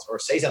somebody else or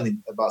say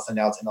something about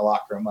something else in the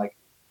locker room. Like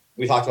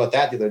we talked about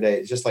that the other day.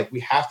 It's just like, we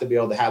have to be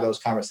able to have those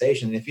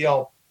conversations. And if you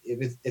don't,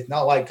 if it's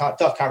not like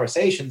tough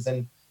conversations,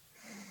 then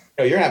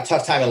you're going to have a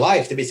tough time in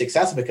life to be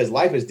successful because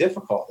life is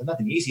difficult. There's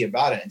nothing easy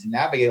about it. And to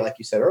navigate, like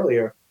you said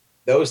earlier,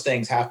 those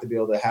things have to be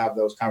able to have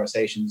those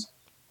conversations,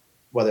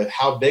 whether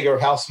how big or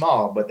how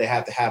small, but they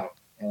have to have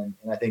them.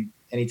 And I think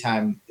any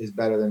time is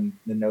better than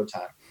no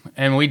time.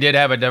 And we did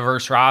have a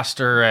diverse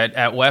roster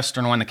at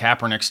Western when the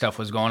Kaepernick stuff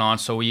was going on.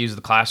 So we used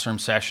the classroom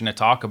session to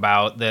talk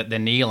about the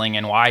kneeling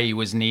and why he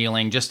was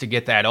kneeling, just to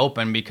get that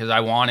open, because I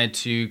wanted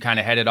to kind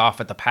of head it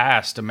off at the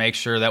pass to make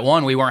sure that,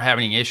 one, we weren't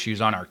having any issues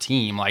on our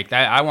team like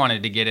that. I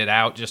wanted to get it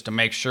out just to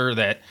make sure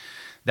that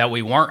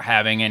we weren't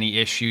having any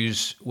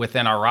issues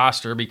within our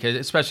roster, because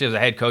especially as a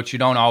head coach, you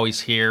don't always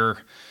hear,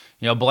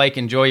 Blake,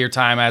 enjoy your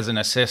time as an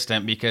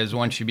assistant, because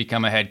once you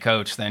become a head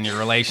coach, then your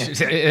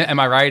relationship, am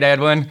I right,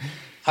 Edwin?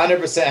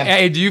 100%.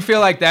 Hey, do you feel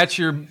like that's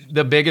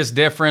the biggest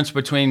difference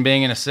between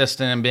being an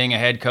assistant and being a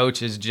head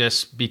coach, is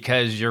just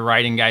because you're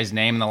writing guys'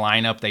 name in the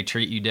lineup, they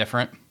treat you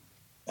different?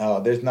 Oh,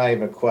 there's not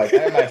even a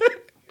question.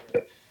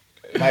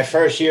 My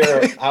first year,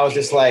 I was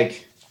just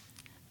like,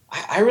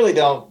 I really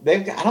don't.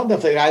 I don't know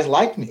if the guys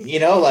like me.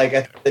 Like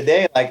at the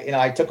day,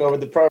 I took over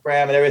the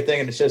program and everything,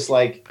 and it's just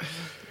like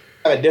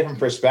I have a different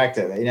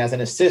perspective. As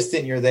an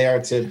assistant, you're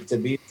there to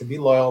be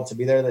loyal, to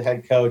be there, the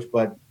head coach,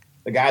 but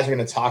the guys are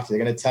going to talk to you.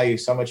 They're going to tell you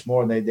so much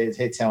more than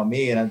they tell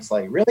me. And it's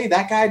like, really,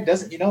 that guy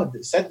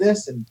doesn't, said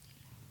this, and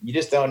you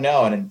just don't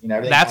know. And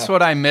everything. That's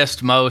what I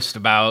missed most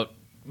about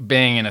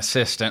being an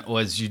assistant,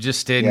 was you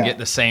just didn't get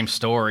the same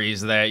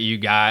stories that you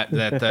got.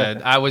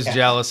 I was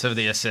jealous of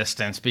the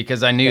assistants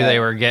because I knew they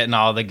were getting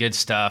all the good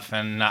stuff,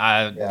 and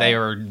they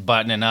were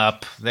buttoning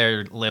up.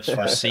 Their lips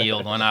were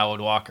sealed when I would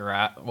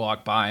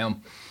walk by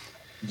them.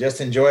 Just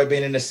enjoy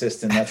being an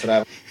assistant. That's what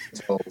I've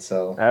told.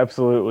 So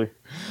absolutely.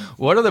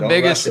 What are the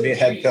biggest to be a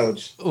head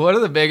coach? What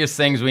are the biggest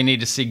things we need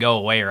to see go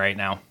away right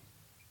now?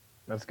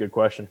 That's a good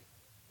question.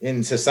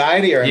 In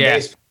society or in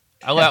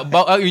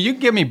baseball? You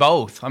give me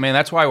both. I mean,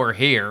 that's why we're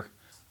here.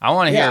 I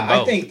want to hear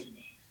both.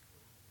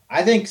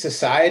 I think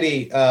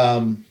society,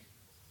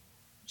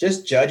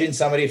 just judging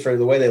somebody for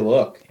the way they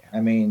look.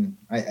 I mean,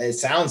 it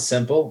sounds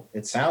simple,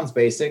 it sounds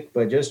basic,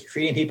 but just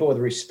treating people with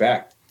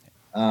respect.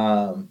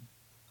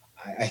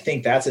 I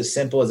think that's as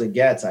simple as it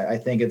gets. I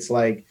think it's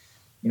like,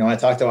 I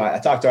talk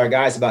to our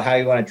guys about how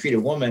you want to treat a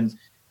woman.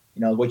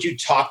 Would you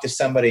talk to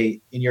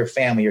somebody in your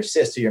family, your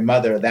sister, your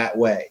mother, that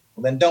way?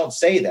 Well, then don't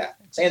say that.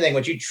 Same thing.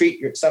 Would you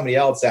treat somebody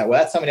else that way?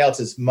 That's somebody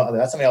else's mother.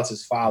 That's somebody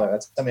else's father.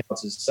 That's somebody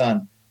else's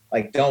son.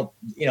 Like, don't,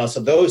 so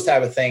those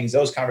type of things,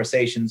 those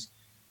conversations.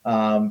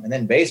 And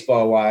then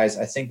baseball wise,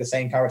 I think the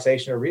same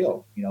conversation are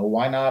real.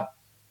 Why not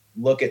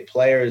look at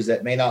players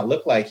that may not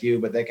look like you,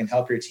 but they can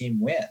help your team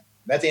win?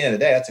 At the end of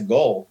the day, that's a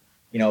goal.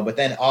 But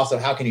then also,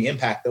 how can you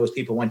impact those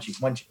people once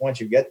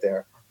you get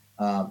there,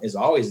 is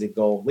always the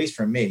goal, at least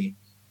for me.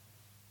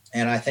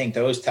 And I think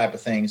those type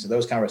of things,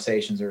 those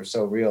conversations are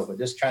so real. But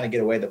just trying to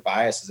get away the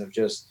biases of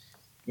just,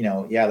 the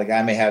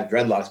guy may have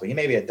dreadlocks, but he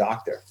may be a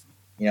doctor.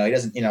 He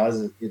doesn't.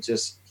 It's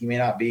just, he may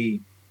not be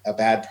a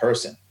bad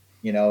person.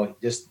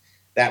 Just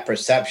that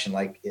perception.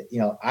 Like,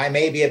 I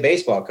may be a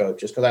baseball coach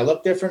just because I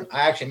look different.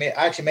 I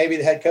actually may be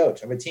the head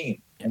coach of a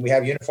team, and we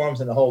have uniforms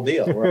and the whole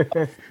deal. We're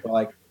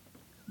like.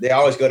 They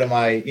always go to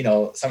my,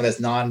 someone that's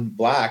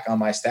non-black on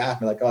my staff and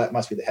be like, oh, that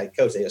must be the head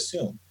coach. They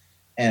assume.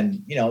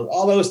 And,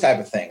 all those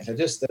type of things are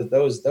just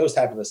those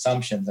type of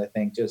assumptions. I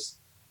think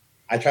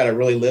I try to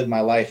really live my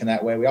life in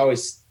that way. We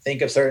always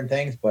think of certain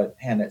things, but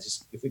man, that's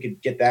just, if we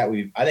could get that,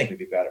 I think we'd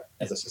be better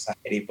as a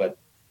society, but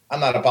I'm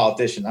not a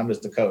politician. I'm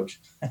just a coach.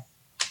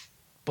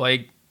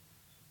 Blake.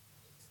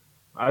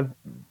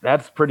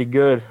 That's pretty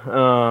good.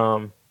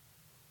 I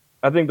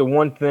think the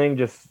one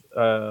thing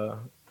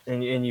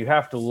and you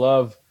have to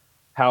love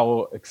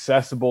how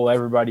accessible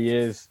everybody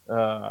is,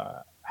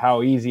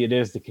 how easy it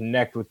is to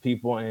connect with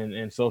people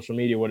and social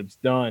media, what it's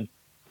done.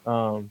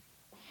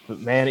 But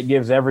man, it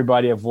gives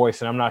everybody a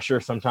voice. And I'm not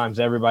sure sometimes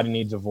everybody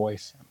needs a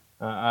voice.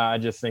 I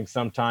just think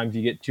sometimes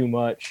you get too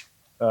much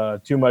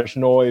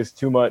noise,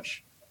 too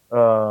much,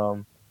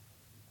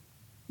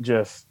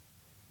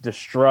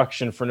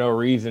 destruction for no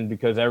reason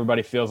because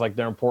everybody feels like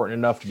they're important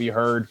enough to be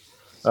heard.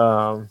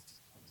 And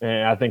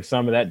I think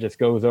some of that just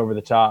goes over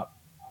the top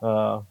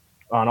on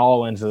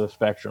all ends of the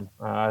spectrum.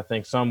 I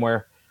think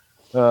somewhere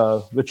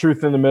the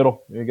truth in the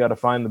middle, you got to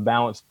find the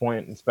balance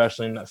point,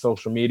 especially in that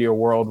social media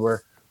world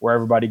where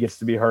everybody gets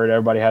to be heard,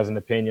 everybody has an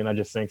opinion. I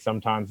just think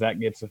sometimes that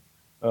gets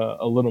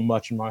a little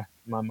much in my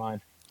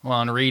mind. Well,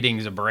 and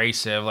reading's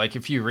abrasive. Like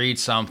if you read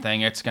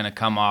something, it's going to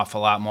come off a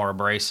lot more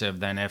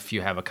abrasive than if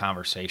you have a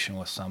conversation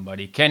with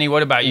somebody. Kenny,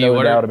 what about you?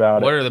 No doubt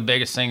about it. What are the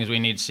biggest things we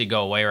need to see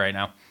go away right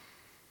now?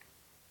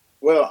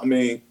 Well, I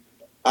mean,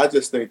 I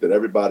just think that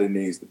everybody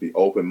needs to be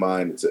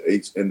open-minded to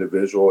each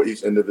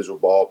individual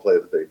ball player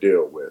that they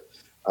deal with.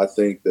 I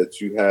think that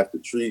you have to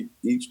treat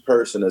each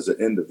person as an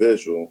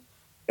individual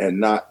and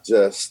not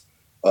just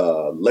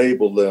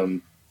label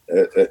them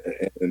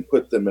and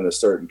put them in a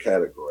certain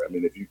category. I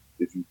mean, if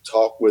you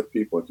talk with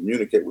people and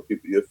communicate with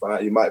people,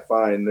 you might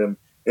find them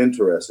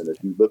interesting.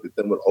 If you look at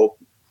them with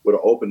an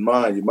open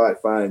mind, you might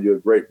find you're a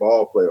great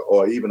ball player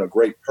or even a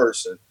great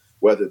person,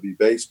 whether it be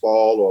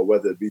baseball or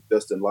whether it be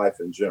just in life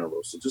in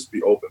general. So just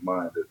be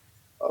open-minded.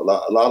 A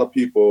lot of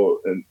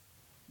people, and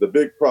the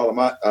big problem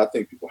I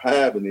think people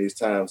have in these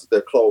times is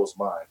they're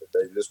closed-minded.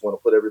 They just want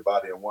to put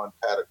everybody in one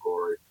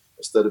category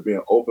instead of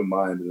being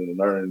open-minded and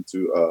learning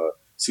to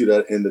see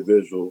that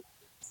individual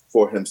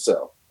for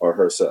himself or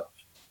herself.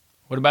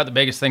 What about the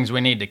biggest things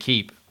we need to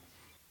keep?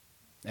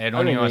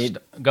 Edwin,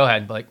 go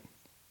ahead, Blake.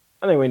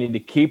 I think we need to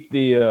keep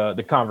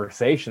the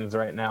conversations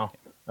right now.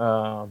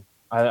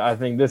 I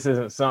think this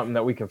isn't something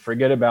that we can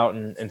forget about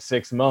in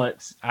 6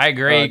 months. I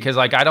agree, because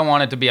I don't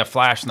want it to be a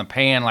flash in the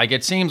pan. Like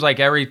it seems like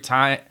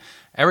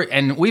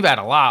and we've had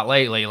a lot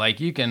lately. Like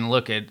you can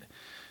look at,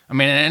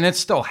 and it's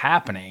still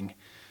happening,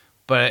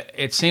 but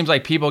it seems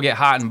like people get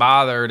hot and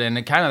bothered, and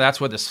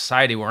that's what the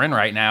society we're in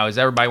right now is.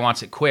 Everybody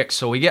wants it quick,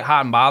 so we get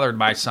hot and bothered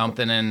by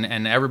something,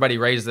 and everybody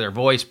raises their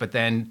voice, but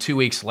then 2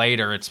 weeks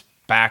later, it's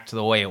back to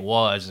the way it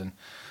was, and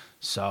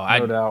so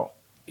no doubt.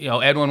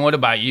 Edwin, what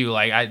about you?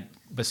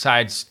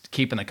 Besides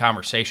keeping the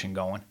conversation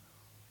going?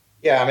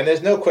 Yeah,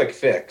 there's no quick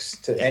fix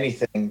to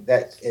anything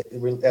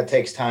that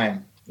takes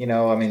time. We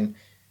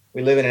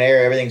live in an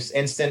era, everything's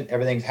instant,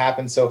 everything's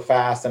happened so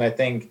fast. And I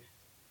think,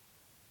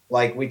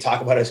 like we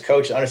talk about as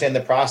coaches, understand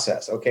the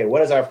process. Okay,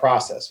 what is our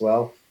process?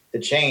 Well, to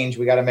change,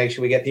 we got to make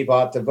sure we get people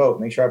out to vote,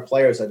 make sure our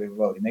players are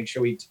voting, make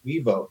sure we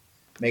vote,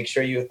 make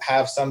sure you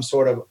have some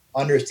sort of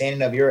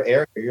understanding of your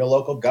area, your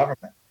local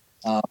government.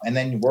 And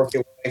then you work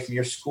your way from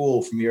your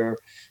school, from your,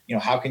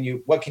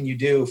 what can you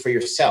do for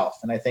yourself?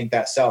 And I think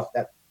that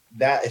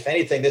if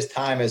anything, this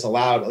time has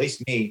allowed at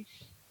least me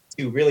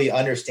to really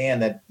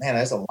understand that, man,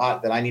 there's a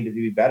lot that I need to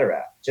be better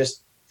at.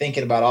 Just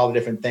thinking about all the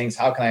different things.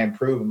 How can I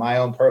improve in my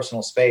own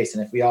personal space?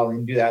 And if we all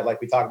can do that, like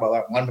we talk about,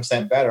 like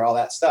 1% better, all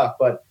that stuff.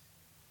 But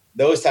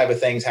those type of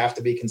things have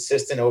to be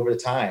consistent over the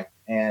time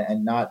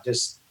and not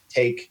just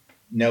take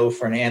no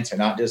for an answer,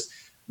 not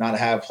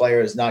have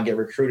players not get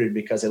recruited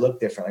because they look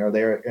differently or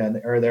they're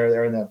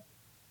in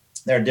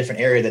a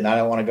different area that I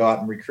don't want to go out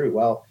and recruit.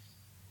 Well,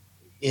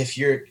 if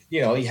you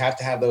have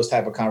to have those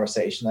type of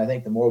conversations. I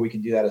think the more we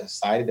can do that as a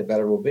society, the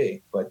better we'll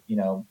be. But,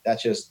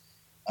 that's just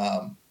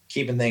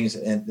keeping things,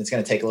 and it's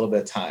going to take a little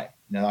bit of time.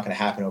 Not going to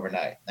happen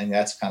overnight. I think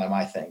that's kind of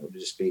my thing, would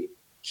just be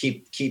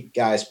keep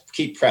guys,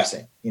 keep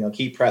pressing,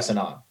 keep pressing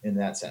on in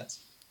that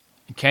sense.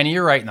 Kenny,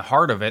 you're right in the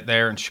heart of it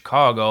there in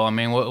Chicago.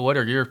 What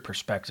are your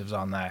perspectives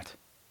on that?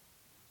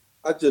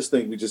 I just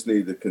think we just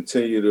need to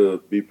continue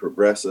to be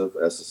progressive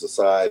as a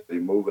society,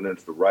 moving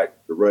into the right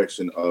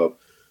direction of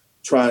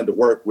trying to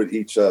work with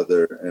each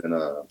other and,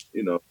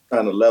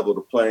 trying to level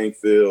the playing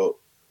field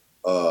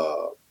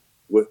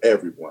with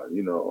everyone.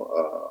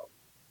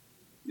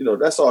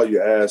 That's all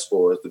you ask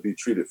for, is to be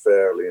treated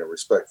fairly and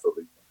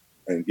respectfully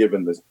and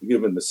given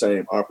the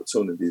same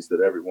opportunities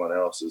that everyone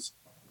else has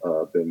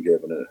been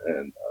given.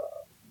 And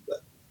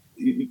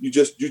you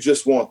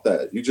just want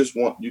that. You just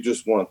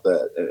want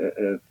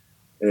that.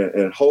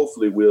 And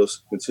hopefully we'll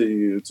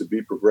continue to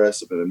be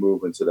progressive and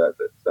move into that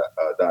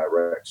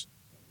direction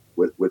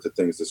with the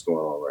things that's going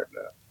on right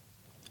now.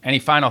 Any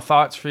final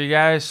thoughts for you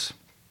guys?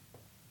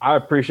 I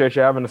appreciate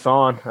you having us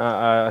on.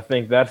 I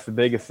think that's the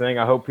biggest thing.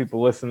 I hope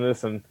people listen to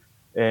this and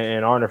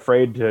aren't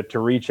afraid to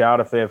reach out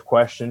if they have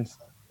questions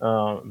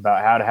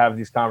about how to have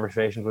these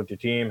conversations with your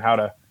team, how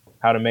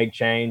to make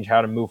change,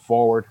 how to move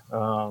forward,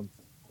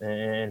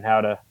 and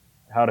how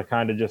to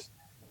kind of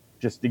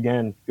just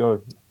again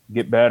go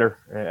get better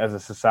as a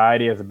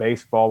society, as a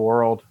baseball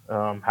world.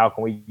 How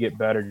can we get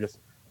better? Just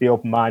be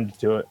open-minded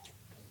to it.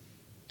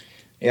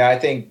 Yeah, I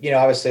think,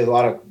 obviously a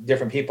lot of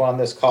different people on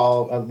this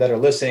call that are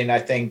listening. I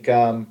think,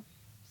 from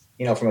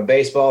a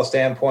baseball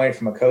standpoint,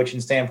 from a coaching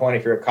standpoint,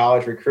 if you're a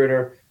college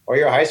recruiter or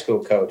you're a high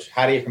school coach,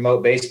 how do you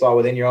promote baseball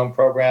within your own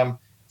program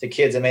to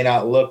kids that may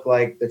not look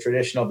like the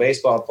traditional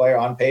baseball player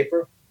on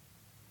paper?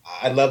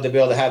 I'd love to be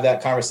able to have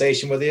that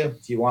conversation with you.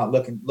 If you want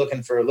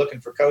looking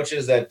for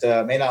coaches that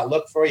may not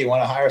look for you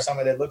want to hire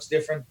somebody that looks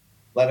different,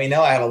 let me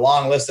know. I have a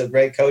long list of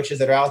great coaches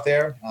that are out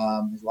there.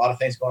 There's a lot of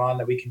things going on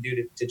that we can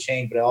do to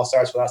change, but it all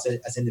starts with us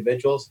as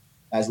individuals.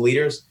 as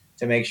leaders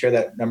to make sure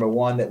that, number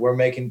one, that we're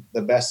making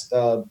the best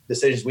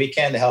decisions we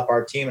can to help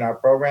our team and our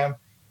program,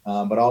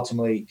 but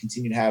ultimately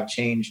continue to have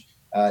change.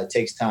 It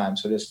takes time.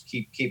 So just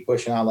keep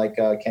pushing on, like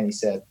Kenny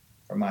said,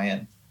 from my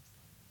end.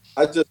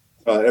 I just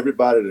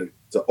everybody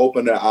to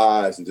open their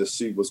eyes and just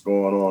see what's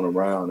going on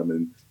around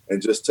them,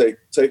 and just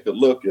take a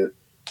look at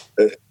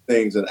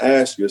things and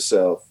ask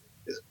yourself,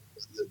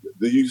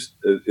 is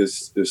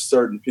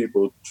certain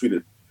people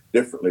treated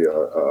differently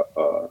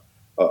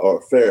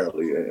or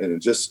fairly?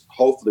 And just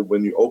hopefully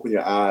when you open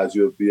your eyes,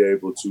 you'll be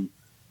able to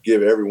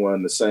give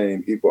everyone the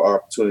same equal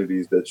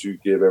opportunities that you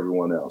give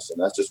everyone else.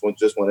 And that's just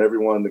want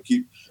everyone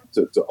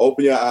to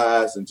open your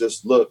eyes and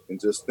just look and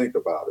just think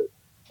about it.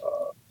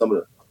 Some of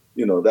the,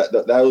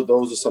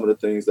 those are some of the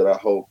things that I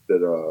hope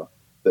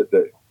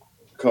that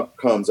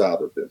comes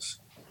out of this.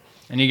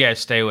 And you guys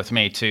stay with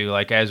me too.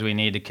 Like, as we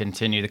need to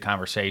continue the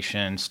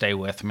conversation, stay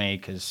with me,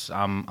 because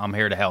I'm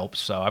here to help.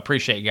 So I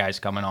appreciate you guys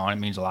coming on. It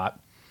means a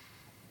lot.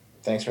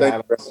 Thanks for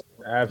having us.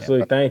 Absolutely.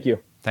 Yeah. Thank you.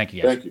 Thank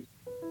you, guys. Thank you.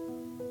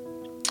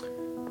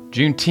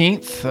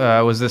 Juneteenth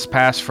was this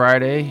past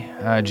Friday,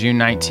 June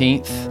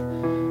 19th.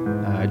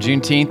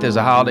 Juneteenth is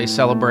a holiday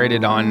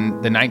celebrated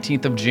on the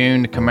 19th of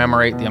June to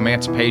commemorate the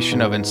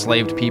emancipation of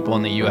enslaved people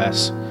in the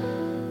U.S.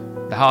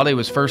 The holiday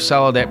was first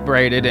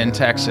celebrated in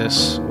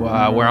Texas,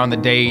 where on the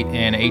date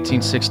in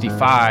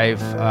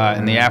 1865,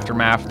 in the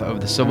aftermath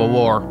of the Civil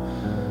War,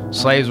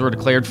 slaves were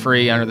declared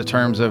free under the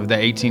terms of the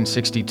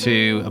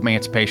 1862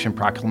 Emancipation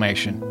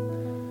Proclamation.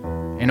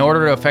 In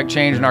order to affect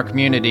change in our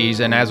communities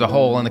and as a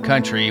whole in the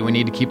country, we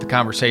need to keep the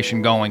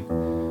conversation going.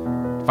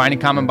 Finding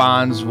common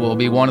bonds will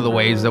be one of the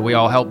ways that we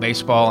all help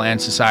baseball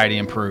and society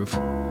improve.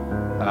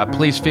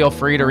 Please feel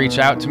free to reach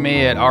out to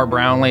me at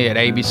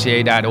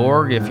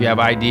rbrownlee@abca.org if you have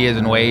ideas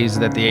and ways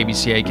that the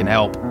ABCA can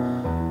help.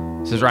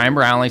 This is Ryan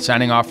Brownlee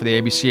signing off for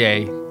the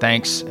ABCA.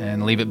 Thanks,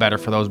 and leave it better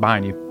for those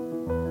behind you.